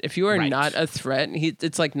threat. If you are not a threat,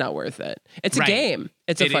 it's like not worth it. It's a game.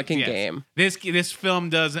 It's a fucking game. This film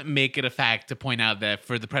doesn't make it a fact to point out that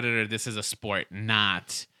for the Predator, this is a sport,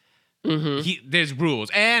 not... there's rules.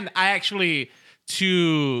 And I actually...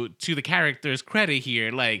 To the character's credit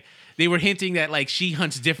here, like they were hinting that like she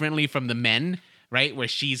hunts differently from the men, right? Where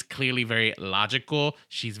she's clearly very logical,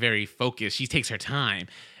 she's very focused, she takes her time,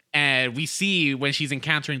 and we see when she's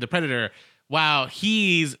encountering the Predator, while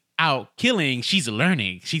he's out killing, she's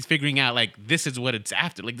learning, she's figuring out like this is what it's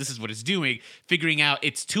after, like this is what it's doing, figuring out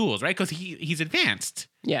its tools, right? Because he's advanced.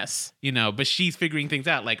 Yes, you know, but she's figuring things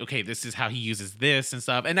out, like okay, this is how he uses this and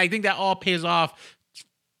stuff, and I think that all pays off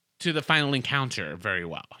to the final encounter very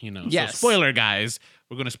well, you know. Yes. So spoiler, guys.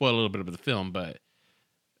 We're going to spoil a little bit of the film, but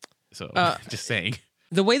just saying.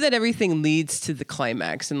 The way that everything leads to the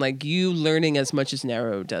climax and like you learning as much as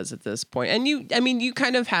Nero does at this point. And you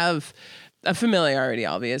kind of have a familiarity,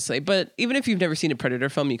 obviously, but even if you've never seen a Predator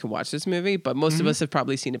film, you can watch this movie, but most of us have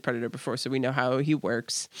probably seen a Predator before, so we know how he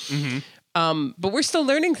works. But we're still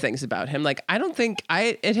learning things about him. Like, I don't think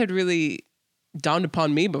it had really dawned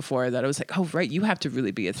upon me before that I was like, oh, right, you have to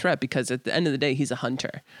really be a threat because at the end of the day, he's a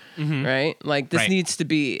hunter, right? Like this needs to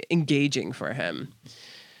be engaging for him.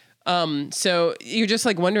 So you're just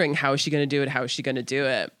like wondering, how is she going to do it? How is she going to do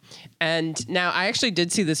it? And now I actually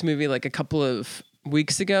did see this movie like a couple of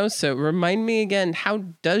weeks ago. So remind me again, how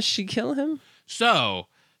does she kill him? So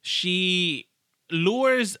she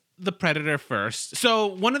lures the Predator first. So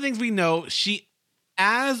one of the things we know,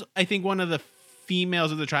 as I think one of the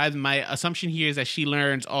females of the tribe, my assumption here is that she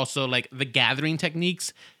learns also like the gathering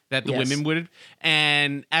techniques that the women would,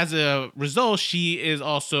 and as a result, she is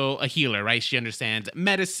also a healer, right? She understands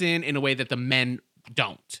medicine in a way that the men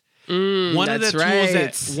don't. One of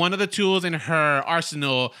the tools in her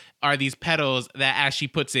arsenal are these petals that, as she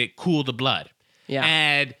puts it, cool the blood. Yeah,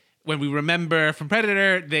 and when we remember from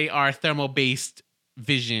Predator, they are thermal-based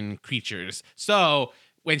vision creatures. So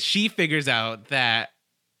when she figures out that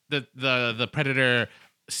the Predator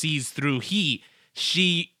sees through heat,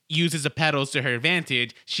 she uses the petals to her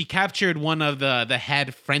advantage. She captured one of the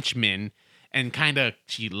head Frenchmen and kind of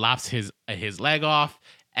she lops his leg off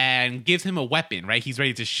and gives him a weapon, right? He's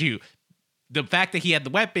ready to shoot. The fact that he had the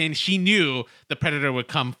weapon, she knew the Predator would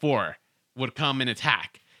come and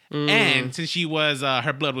attack. And since she was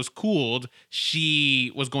her blood was cooled,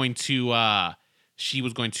 she was going to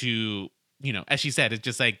you know, as she said, it's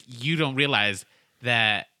just like, you don't realize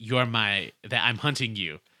that that I'm hunting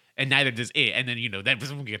you, and neither does it. And then, you know, that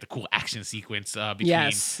was when we get the cool action sequence between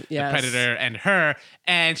the Predator and her.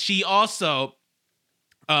 And she also,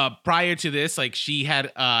 prior to this, like she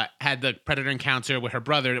had the Predator encounter with her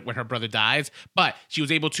brother when her brother dies, but she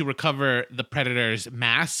was able to recover the Predator's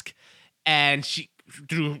mask. And she,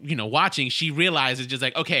 through, you know, watching, she realizes just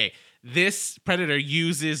like, okay, this Predator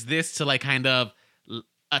uses this to like kind of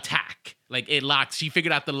attack. Like it locks. She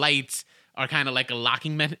figured out the lights are kind of like a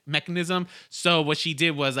locking mechanism. So what she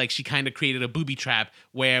did was like she kind of created a booby trap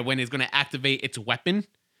where when it's going to activate its weapon,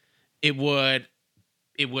 it would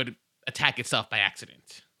attack itself by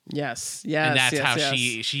accident. Yes. And that's how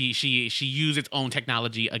she used its own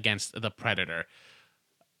technology against the Predator.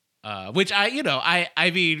 Which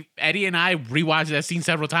I mean, Eddie and I rewatched that scene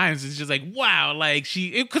several times. It's just like, wow, like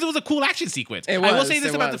because it was a cool action sequence. I will say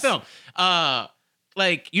this about the film.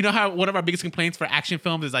 like, you know how one of our biggest complaints for action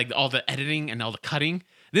films is like all the editing and all the cutting?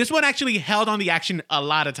 This one actually held on the action a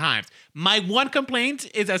lot of times. My one complaint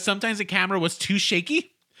is that sometimes the camera was too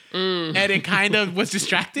shaky and it kind of was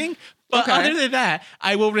distracting. But other than that,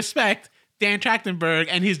 I will respect Dan Trachtenberg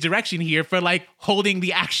and his direction here for like holding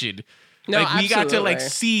the action. No, like we got to like absolutely.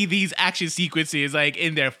 see these action sequences like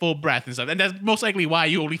in their full breath and stuff. And that's most likely why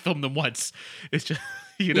you only filmed them once. It's just,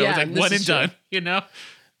 you know, Yeah, it's like this one is and true. done, you know?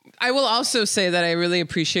 I will also say that I really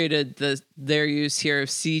appreciated their use here of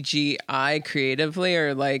CGI creatively,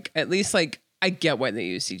 or like at least like I get why they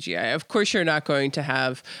use CGI. Of course, you're not going to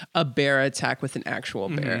have a bear attack with an actual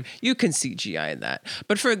bear. You can CGI that.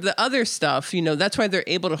 But for the other stuff, you know, that's why they're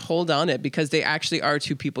able to hold on it, because they actually are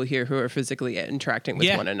two people here who are physically interacting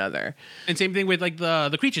with one another. And same thing with like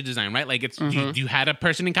the creature design, right? Like it's you had a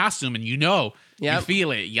person in costume and you know, you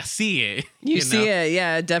feel it, you see it. You see know? it,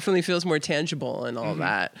 yeah. It definitely feels more tangible and all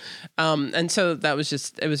that. And so that was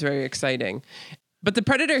just, it was very exciting. But the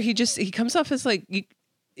Predator, he comes off as like,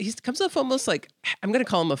 he comes off almost like, I'm going to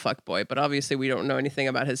call him a fuckboy, but obviously we don't know anything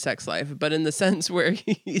about his sex life. But in the sense where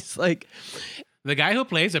he's like, The guy who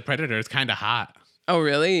plays the Predator is kind of hot. oh,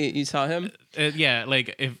 really? You saw him? Yeah,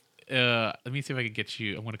 like if let me see if I can get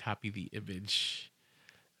you. I want to copy the image.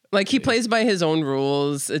 Like he plays by his own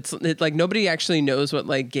rules. It's like nobody actually knows what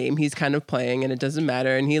like game he's kind of playing, and it doesn't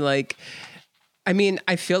matter. And he like, I mean,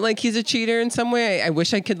 I feel like he's a cheater in some way. I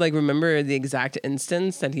wish I could like remember the exact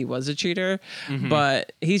instance that he was a cheater,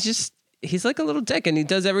 but he's like a little dick, and he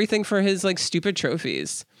does everything for his like stupid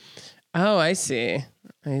trophies. Oh, I see.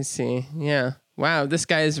 Yeah. Wow, this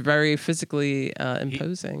guy is very physically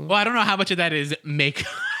imposing. Well, I don't know how much of that is makeup.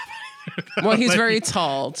 Well, he's very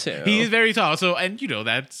tall too. He is very tall. So, and you know,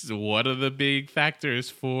 that's one of the big factors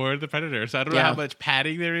for the Predator. So I don't know how much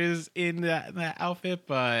padding there is in that outfit,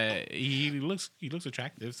 but he looks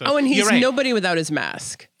attractive. So and he's you're right. nobody without his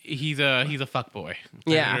mask. He's a fuckboy.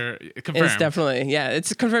 Yeah, Confirmed. it's definitely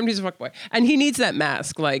it's confirmed he's a fuckboy, and he needs that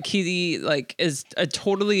mask. Like he like is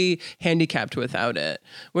totally handicapped without it,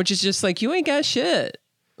 which is just like you ain't got shit.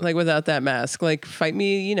 Like without that mask, like fight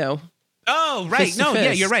me, you know. Oh, right. Fist to No, yeah,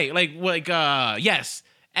 fist. you're right. Yes.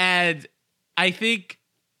 And I think,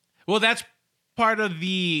 well, that's part of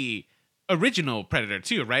the original Predator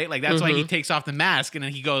too, right? Like that's why he takes off the mask and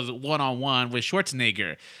then he goes one-on-one with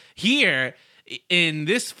Schwarzenegger. Here in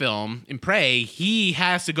this film, in Prey, he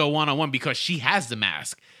has to go one-on-one because she has the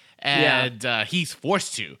mask and he's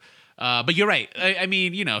forced to. But you're right. I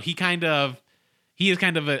mean, you know, he is kind of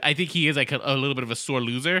I think he is like a little bit of a sore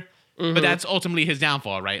loser, but that's ultimately his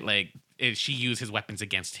downfall, right? Like, she used his weapons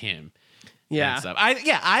against him. Yeah. And stuff.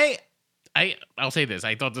 I'll say this.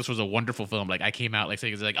 I thought this was a wonderful film. Like I came out like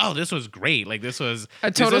saying, like, oh, this was great. Like this was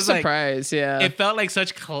A total like- surprise. Yeah. it felt like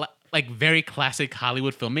such like very classic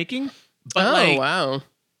Hollywood filmmaking. But wow.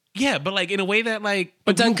 yeah, but like in a way that like,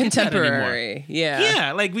 But we done don't get that anymore. contemporary. Yeah.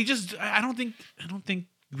 Yeah, like we just I don't think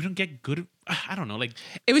we don't get good. I don't know, like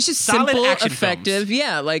It was just Solid simple, action effective. films.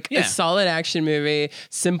 Yeah, like Yeah. a solid action movie,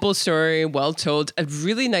 simple story, well told, a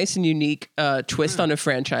really nice and unique twist on a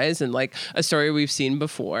franchise and like a story we've seen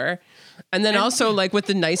before. And then also like with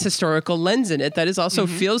the nice historical lens in it that is also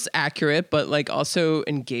feels accurate, but like also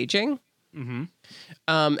engaging.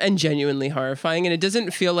 And genuinely horrifying, and it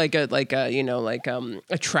doesn't feel like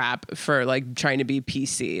a trap for like trying to be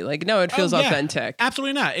PC. Like no, it feels authentic.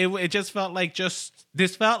 Absolutely not. It just felt like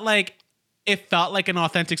it felt like an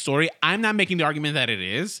authentic story. I'm not making the argument that it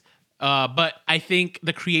is, but I think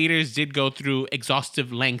the creators did go through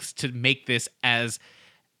exhaustive lengths to make this as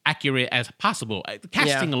accurate as possible.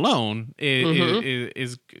 Casting alone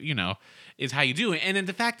is you know, is how you do it. And then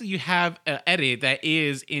the fact that you have an edit that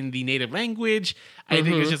is in the native language, I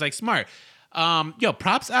think is just like smart.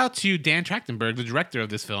 Props out to Dan Trachtenberg, the director of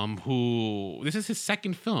this film, who this is his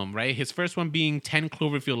second film, right? His first one being 10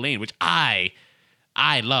 Cloverfield Lane, which I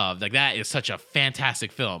love. Like that is such a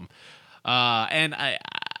fantastic film. And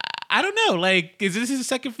I don't know, like, is this his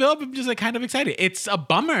second film? I'm just like kind of excited. It's a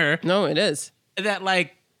bummer No, it is. that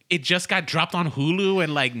like it just got dropped on Hulu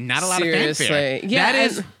and like not a lot Seriously. of fanfare. Yeah, that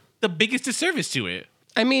is and- the biggest disservice to it.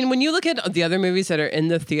 I mean, when you look at the other movies that are in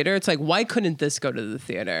the theater, it's like, why couldn't this go to the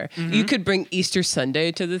theater? You could bring Easter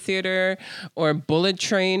Sunday to the theater or Bullet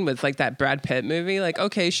Train with like that Brad Pitt movie. Like,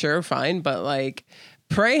 okay, sure, fine. But like,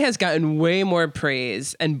 Prey has gotten way more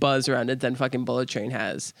praise and buzz around it than fucking Bullet Train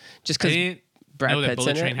has. Just I because didn't Brad know that Pitt's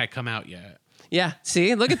Bullet in Train it. had come out yet. Yeah,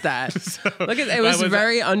 see, look at that. Look at it. I Was was-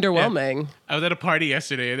 very underwhelming. I was at a party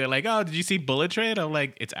yesterday and they're like, "Oh, did you see Bullet Train?" I'm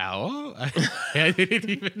like, "It's Owl." I didn't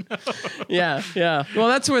even know. Yeah, yeah. Well,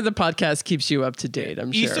 that's where the podcast keeps you up to date.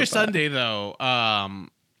 I'm sure. Easter but- Sunday though, I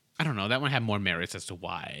don't know. That one had more merits as to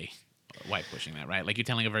why white pushing that, right? Like you're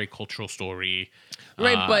telling a very cultural story.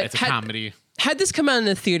 Right, but it's a comedy. Had this come out in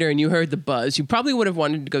the theater and you heard the buzz, you probably would have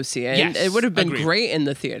wanted to go see it. Yes, and it would have been agreed. great in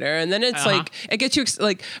the theater. And then it's like it gets you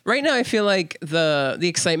like right now. I feel like the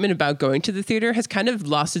excitement about going to the theater has kind of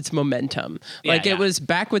lost its momentum. Like it was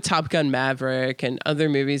back with Top Gun Maverick and other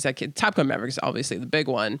movies. Top Gun Maverick is obviously the big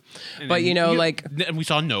one, but like we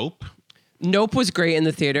saw Nope. Nope was great in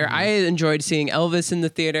the theater. I enjoyed seeing Elvis in the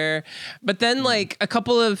theater. But then like a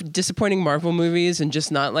couple of disappointing Marvel movies and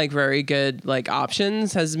just not like very good like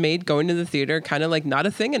options has made going to the theater kind of like not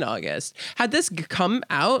a thing in August. Had this come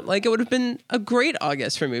out, like it would have been a great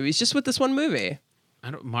August for movies just with this one movie.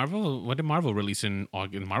 What did Marvel release in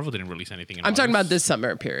August? Marvel didn't release anything in I'm August. talking about this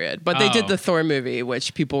summer period. But they did the Thor movie,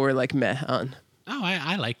 which people were like meh on. Oh,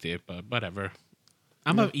 I liked it, but whatever.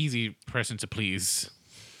 I'm an easy person to please.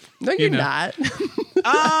 No, you're not.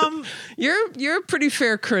 You're a pretty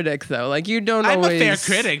fair critic though. Like you don't I'm always. a fair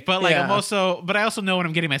critic, but like I also know what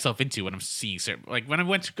I'm getting myself into when I'm seeing certain. Like when I'm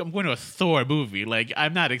going to a Thor movie, like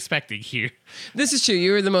I'm not expecting here. This is true.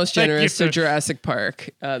 You were the most generous to Jurassic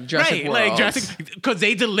Park, Jurassic World. Like Jurassic, because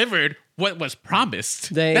they delivered what was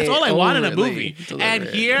promised. That's all I want in a movie. And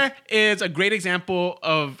here is a great example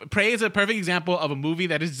of Prey is a perfect example of a movie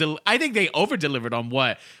that is. I think they over delivered on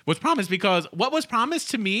what was promised, because what was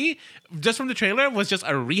promised to me just from the trailer was just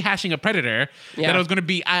a rehashing of Predator that I was going to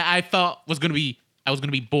be. I felt was going to be. I was going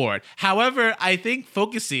to be bored. However, I think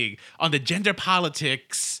focusing on the gender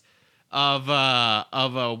politics of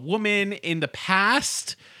a woman in the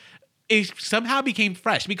past, it somehow became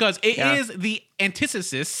fresh because it is the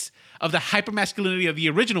antithesis of the hypermasculinity of the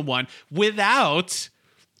original one without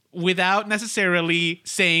necessarily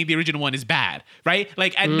saying the original one is bad, right?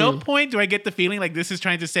 Like at no point do I get the feeling like this is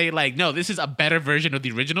trying to say like, no, this is a better version of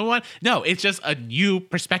the original one. No, it's just a new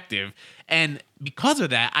perspective. And because of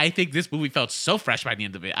that, I think this movie felt so fresh by the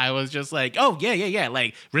end of it. I was just like, oh, yeah.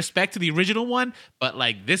 Like respect to the original one, but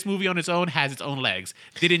like this movie on its own has its own legs.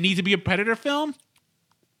 Did it need to be a Predator film?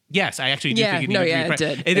 Yes, I actually do think it needed to be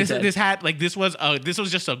Predator. It did. This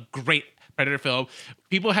was just a great Predator film.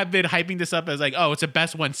 People have been hyping this up as like, oh, it's the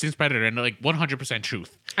best one since Predator, and like 100%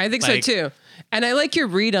 truth. I think so too. And I like your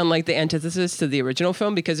read on like the antithesis to the original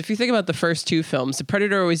film, because if you think about the first two films, the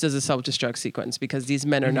Predator always does a self-destruct sequence because these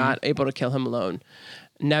men are not able to kill him alone.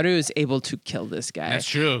 Naru is able to kill this guy. That's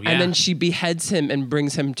true. Yeah. And then she beheads him and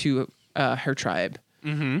brings him to her tribe.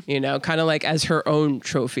 You know, kind of like as her own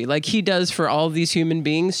trophy, like he does for all these human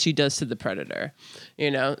beings, she does to the Predator, you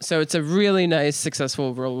know? So it's a really nice,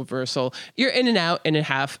 successful role reversal. You're in and out in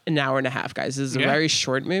an hour and a half, guys. This is a very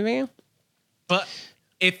short movie. But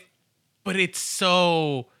it's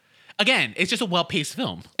so, again, it's just a well-paced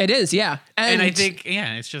film. It is, yeah. And I think,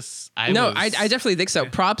 it's just, I definitely think so.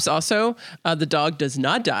 Props also, the dog does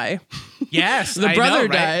not die. Yes. The brother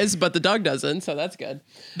dies, but the dog doesn't, so that's good.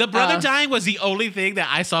 The brother dying was the only thing that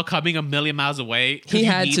I saw coming a million miles away. He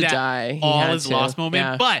had to die. All his lost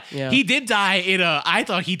moment. But he did die I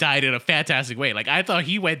thought he died in a fantastic way. Like, I thought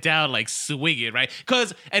he went down, like, swinging, right?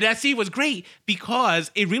 And that scene was great because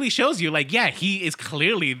it really shows you, like, he is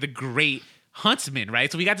clearly the great huntsman,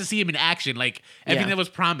 right? So we got to see him in action, like, everything that was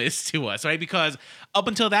promised to us, right? Because up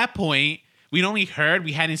until that point, we'd only heard,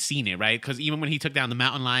 we hadn't seen it, right? Because even when he took down the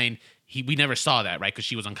mountain lion, we never saw that, right? Because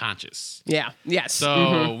she was unconscious. Yeah. Yes.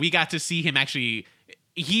 So we got to see him actually.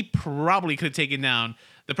 He probably could have taken down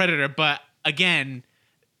the Predator, but again,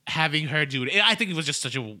 having her do it, I think it was just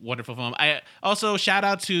such a wonderful film. I also shout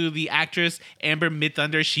out to the actress Amber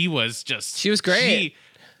Midthunder. She was great.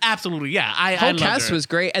 Absolutely, yeah. Whole cast was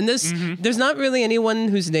great, and there's not really anyone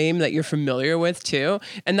whose name that you're familiar with too,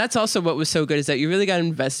 and that's also what was so good, is that you really got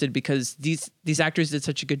invested because these actors did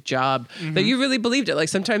such a good job that you really believed it. Like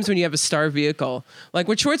sometimes when you have a star vehicle, like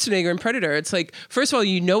with Schwarzenegger and Predator, it's like first of all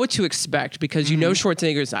you know what to expect because you know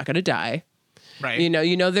Schwarzenegger is not going to die. Right. You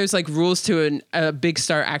know, there's like rules to a big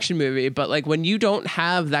star action movie, but like when you don't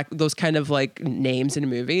have those kind of like names in a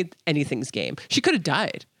movie, anything's game. She could have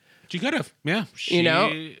died. She could have, yeah. You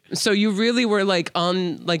know, so you really were like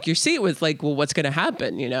on like your seat with like, well, what's going to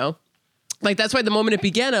happen? You know, like that's why the moment it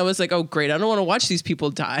began, I was like, oh, great, I don't want to watch these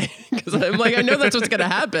people die because I'm like, I know that's what's going to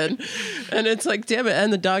happen, and it's like, damn it,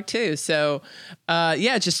 and the dog too. So,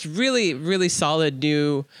 just really, really solid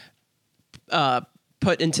new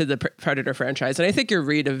put into the Predator franchise, and I think your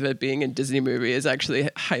read of it being a Disney movie is actually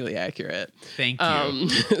highly accurate. Thank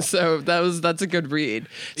you. So that's a good read.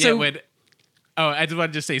 Yeah. I just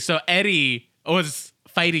wanted to say, so Eddie was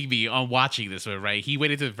fighting me on watching this one, right? He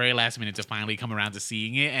waited to the very last minute to finally come around to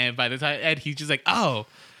seeing it, and by the time he's just like, "Oh,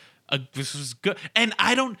 this was good," and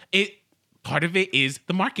part of it is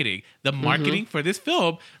the marketing. The marketing for this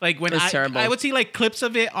film, like when It's terrible. I would see like clips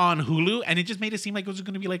of it on Hulu, and it just made it seem like it was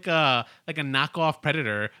going to be like a knockoff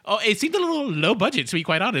Predator. Oh, it seemed a little low budget, to be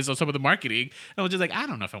quite honest, on some of the marketing. And I was just like, I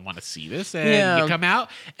don't know if I want to see this. And you come out,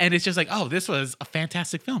 and it's just like, oh, this was a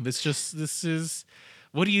fantastic film. This is,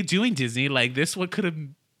 what are you doing, Disney? Like, this one could have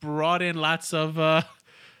brought in lots of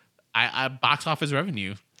box office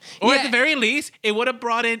revenue. Or at the very least, it would have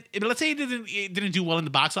brought in. Let's say it didn't do well in the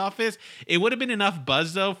box office. It would have been enough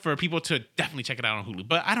buzz though for people to definitely check it out on Hulu.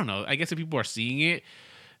 But I don't know. I guess if people are seeing it,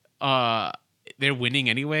 they're winning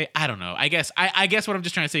anyway. I don't know. I guess what I'm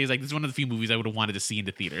just trying to say is like this is one of the few movies I would have wanted to see in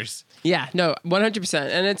the theaters. Yeah, no, 100%.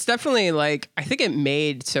 And it's definitely like I think it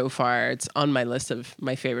made so far. It's on my list of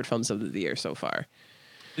my favorite films of the year so far.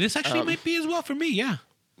 This actually might be as well for me. Yeah.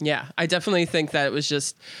 Yeah, I definitely think that it was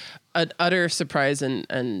just an utter surprise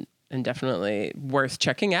and definitely worth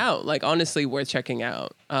checking out. Like, honestly, worth checking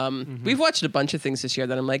out. We've watched a bunch of things this year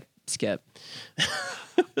that I'm like, skip.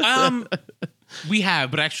 We have,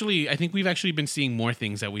 but actually, I think we've actually been seeing more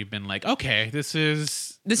things that we've been like, okay, this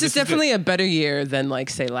is definitely a better year than, like,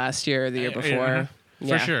 say, last year or the year before.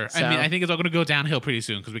 For sure. So. I mean, I think it's all going to go downhill pretty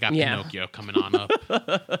soon because we got Pinocchio coming on up.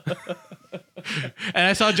 And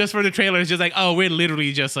I saw just for the trailer, it's just like, oh, we're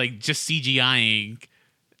literally just CGIing.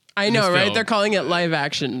 I know, right? They're calling it live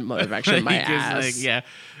action. Live action, my ass. Like, yeah.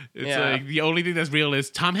 It's like the only thing that's real is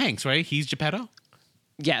Tom Hanks, right? He's Geppetto.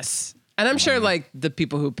 Yes. And I'm sure, like, the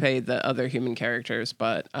people who pay the other human characters,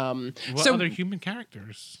 but... what other human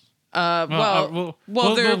characters? We'll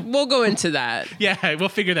go into that. Yeah, we'll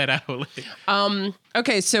figure that out.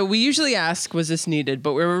 Okay, so we usually ask, was this needed?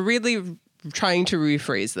 But we were really trying to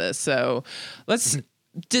rephrase this. So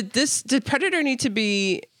did Predator need to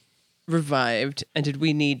be revived? And did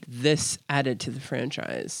we need this added to the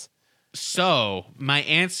franchise? So my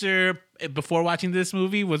answer before watching this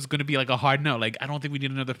movie was going to be like a hard no. Like, I don't think we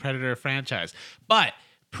need another Predator franchise. But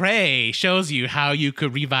Prey shows you how you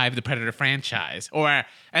could revive the Predator franchise, or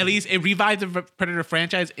at least it revived the Predator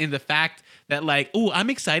franchise in the fact that, like, oh, I'm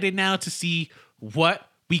excited now to see what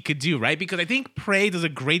we could do, right? Because I think Prey does a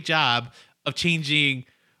great job of changing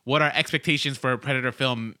what our expectations for a Predator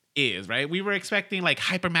film is, right? We were expecting like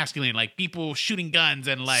hyper masculine, like people shooting guns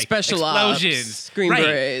and like special explosions, Green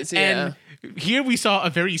Berets, and here we saw a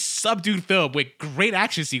very subdued film with great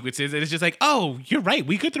action sequences, and it's just like, oh, you're right.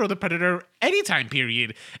 We could throw the Predator any time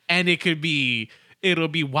period, and it'll be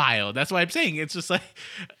wild. That's why I'm saying it's just like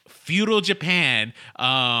feudal Japan.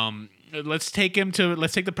 Let's take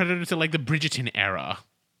the Predator to like the Bridgerton era.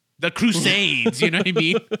 The Crusades, you know what I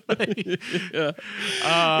mean?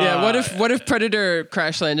 What if Predator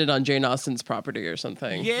crash landed on Jane Austen's property or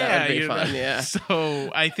something? Yeah, that would be fun. Yeah.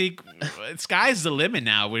 So I think sky's the limit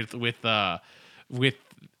now with the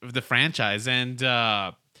franchise, and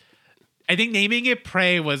I think naming it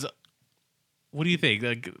Prey was. What do you think?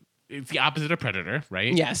 Like, it's the opposite of Predator,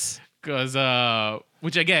 right? Yes. Because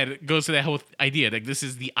which again goes to that whole idea, like this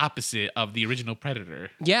is the opposite of the original Predator.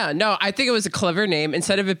 Yeah, no, I think it was a clever name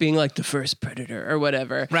instead of it being like the first Predator or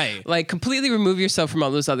whatever. Right. Like, completely remove yourself from all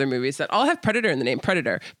those other movies that all have Predator in the name.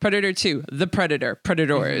 Predator, Predator 2, The Predator,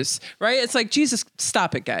 Predators, right? It's like, Jesus,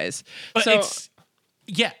 stop it, guys. But it's,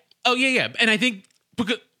 yeah. Oh, yeah. And I think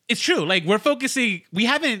because it's true. Like,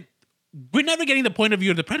 we're never getting the point of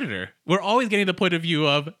view of the Predator. We're always getting the point of view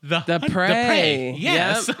of the prey.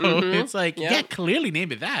 Yeah. Yep. So it's like, clearly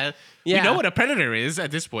name it that. Yeah. We know what a predator is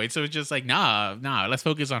at this point. So it's just like, nah, let's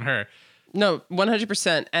focus on her. No,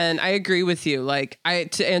 100%. And I agree with you. Like,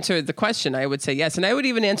 to answer the question, I would say yes. And I would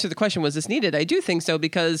even answer the question, was this needed? I do think so,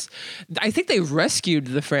 because I think they rescued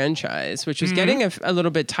the franchise, which was getting a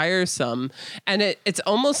little bit tiresome. And it's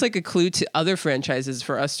almost like a clue to other franchises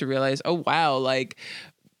for us to realize, oh, wow, like,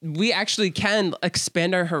 we actually can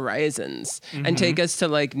expand our horizons and take us to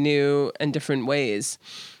like new and different ways.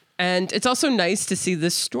 And it's also nice to see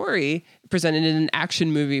this story presented in an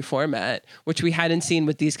action movie format, which we hadn't seen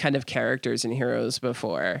with these kind of characters and heroes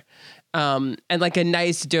before. And like a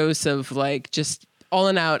nice dose of like just all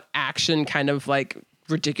in out action, kind of like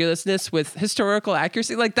ridiculousness with historical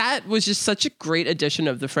accuracy. Like, that was just such a great addition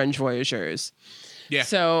of the French Voyageurs. Yeah.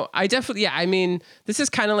 So I definitely, I mean, this is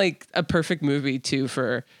kind of like a perfect movie too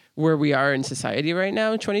for where we are in society right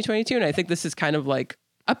now in 2022. And I think this is kind of like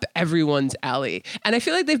up everyone's alley. And I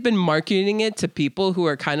feel like they've been marketing it to people who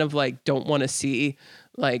are kind of like, don't want to see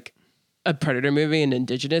like a Predator movie and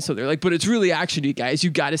Indigenous. So they're like, but it's really action-y, guys.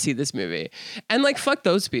 You got to see this movie. And like, fuck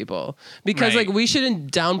those people, because like, we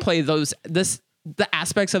shouldn't downplay the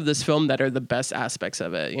aspects of this film that are the best aspects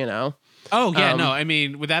of it, you know? Oh yeah, no, I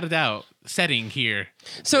mean, without a doubt, setting here.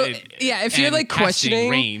 So if you're like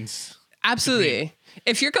questioning, Reigns, absolutely.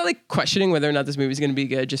 If you're like questioning whether or not this movie is going to be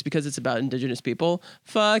good just because it's about indigenous people,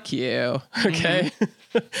 fuck you. Okay.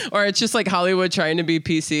 Or it's just like Hollywood trying to be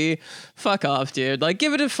PC. Fuck off, dude. Like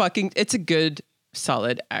give it a fucking, it's a good,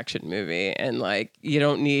 solid action movie. And like, you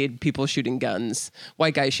don't need people shooting guns,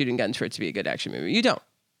 white guys shooting guns for it to be a good action movie. You don't.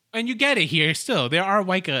 And you get it here still. There are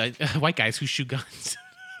white guys who shoot guns.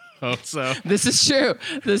 So this is true.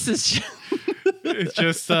 This is true. It's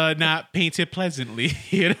just not painted pleasantly,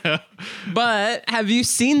 you know. But have you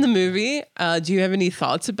seen the movie? Do you have any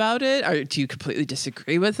thoughts about it? Or do you completely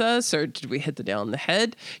disagree with us? Or did we hit the nail on the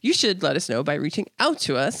head? You should let us know by reaching out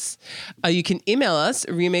to us. You can email us,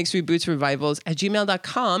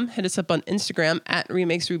 remakesrebootsrevivals@gmail.com. Hit us up on Instagram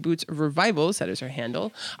 @remakesrebootsrevivals. That is our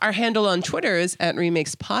handle. Our handle on Twitter is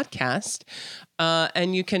 @remakespodcast.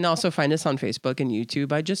 And you can also find us on Facebook and YouTube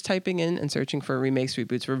by just typing in and searching for Remakes,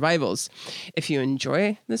 Reboots, Revivals. If you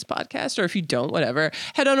enjoy this podcast, or if you don't, whatever,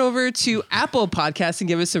 head on over to Apple Podcasts and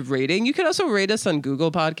give us a rating. You can also rate us on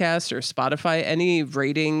Google Podcasts or Spotify. Any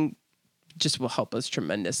rating just will help us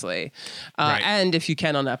tremendously. Right. And if you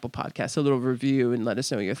can on Apple Podcasts, a little review and let us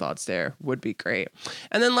know your thoughts there would be great.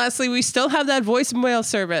 And then lastly, we still have that voicemail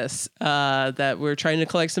service that we're trying to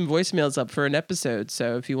collect some voicemails up for an episode.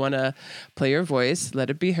 So if you want to play your voice, let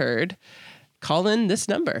it be heard, call in this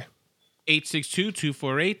number.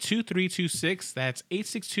 862-248-2326. That's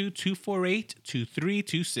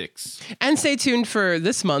 862-248-2326. And stay tuned for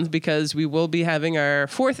this month because we will be having our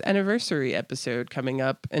 4th anniversary episode coming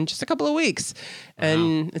up in just a couple of weeks.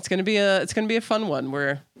 And it's going to be a fun one.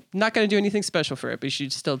 We're not going to do anything special for it, but you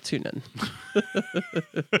should still tune in.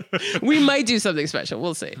 We might do something special.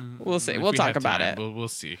 We'll see. We'll see. We'll talk about it. We'll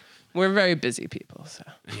see. We're very busy people, so.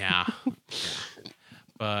 Yeah.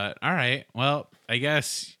 But all right. Well, I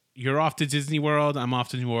guess you're off to Disney World. I'm off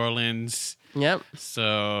to New Orleans. Yep.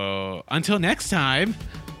 So until next time,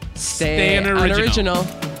 stay unoriginal.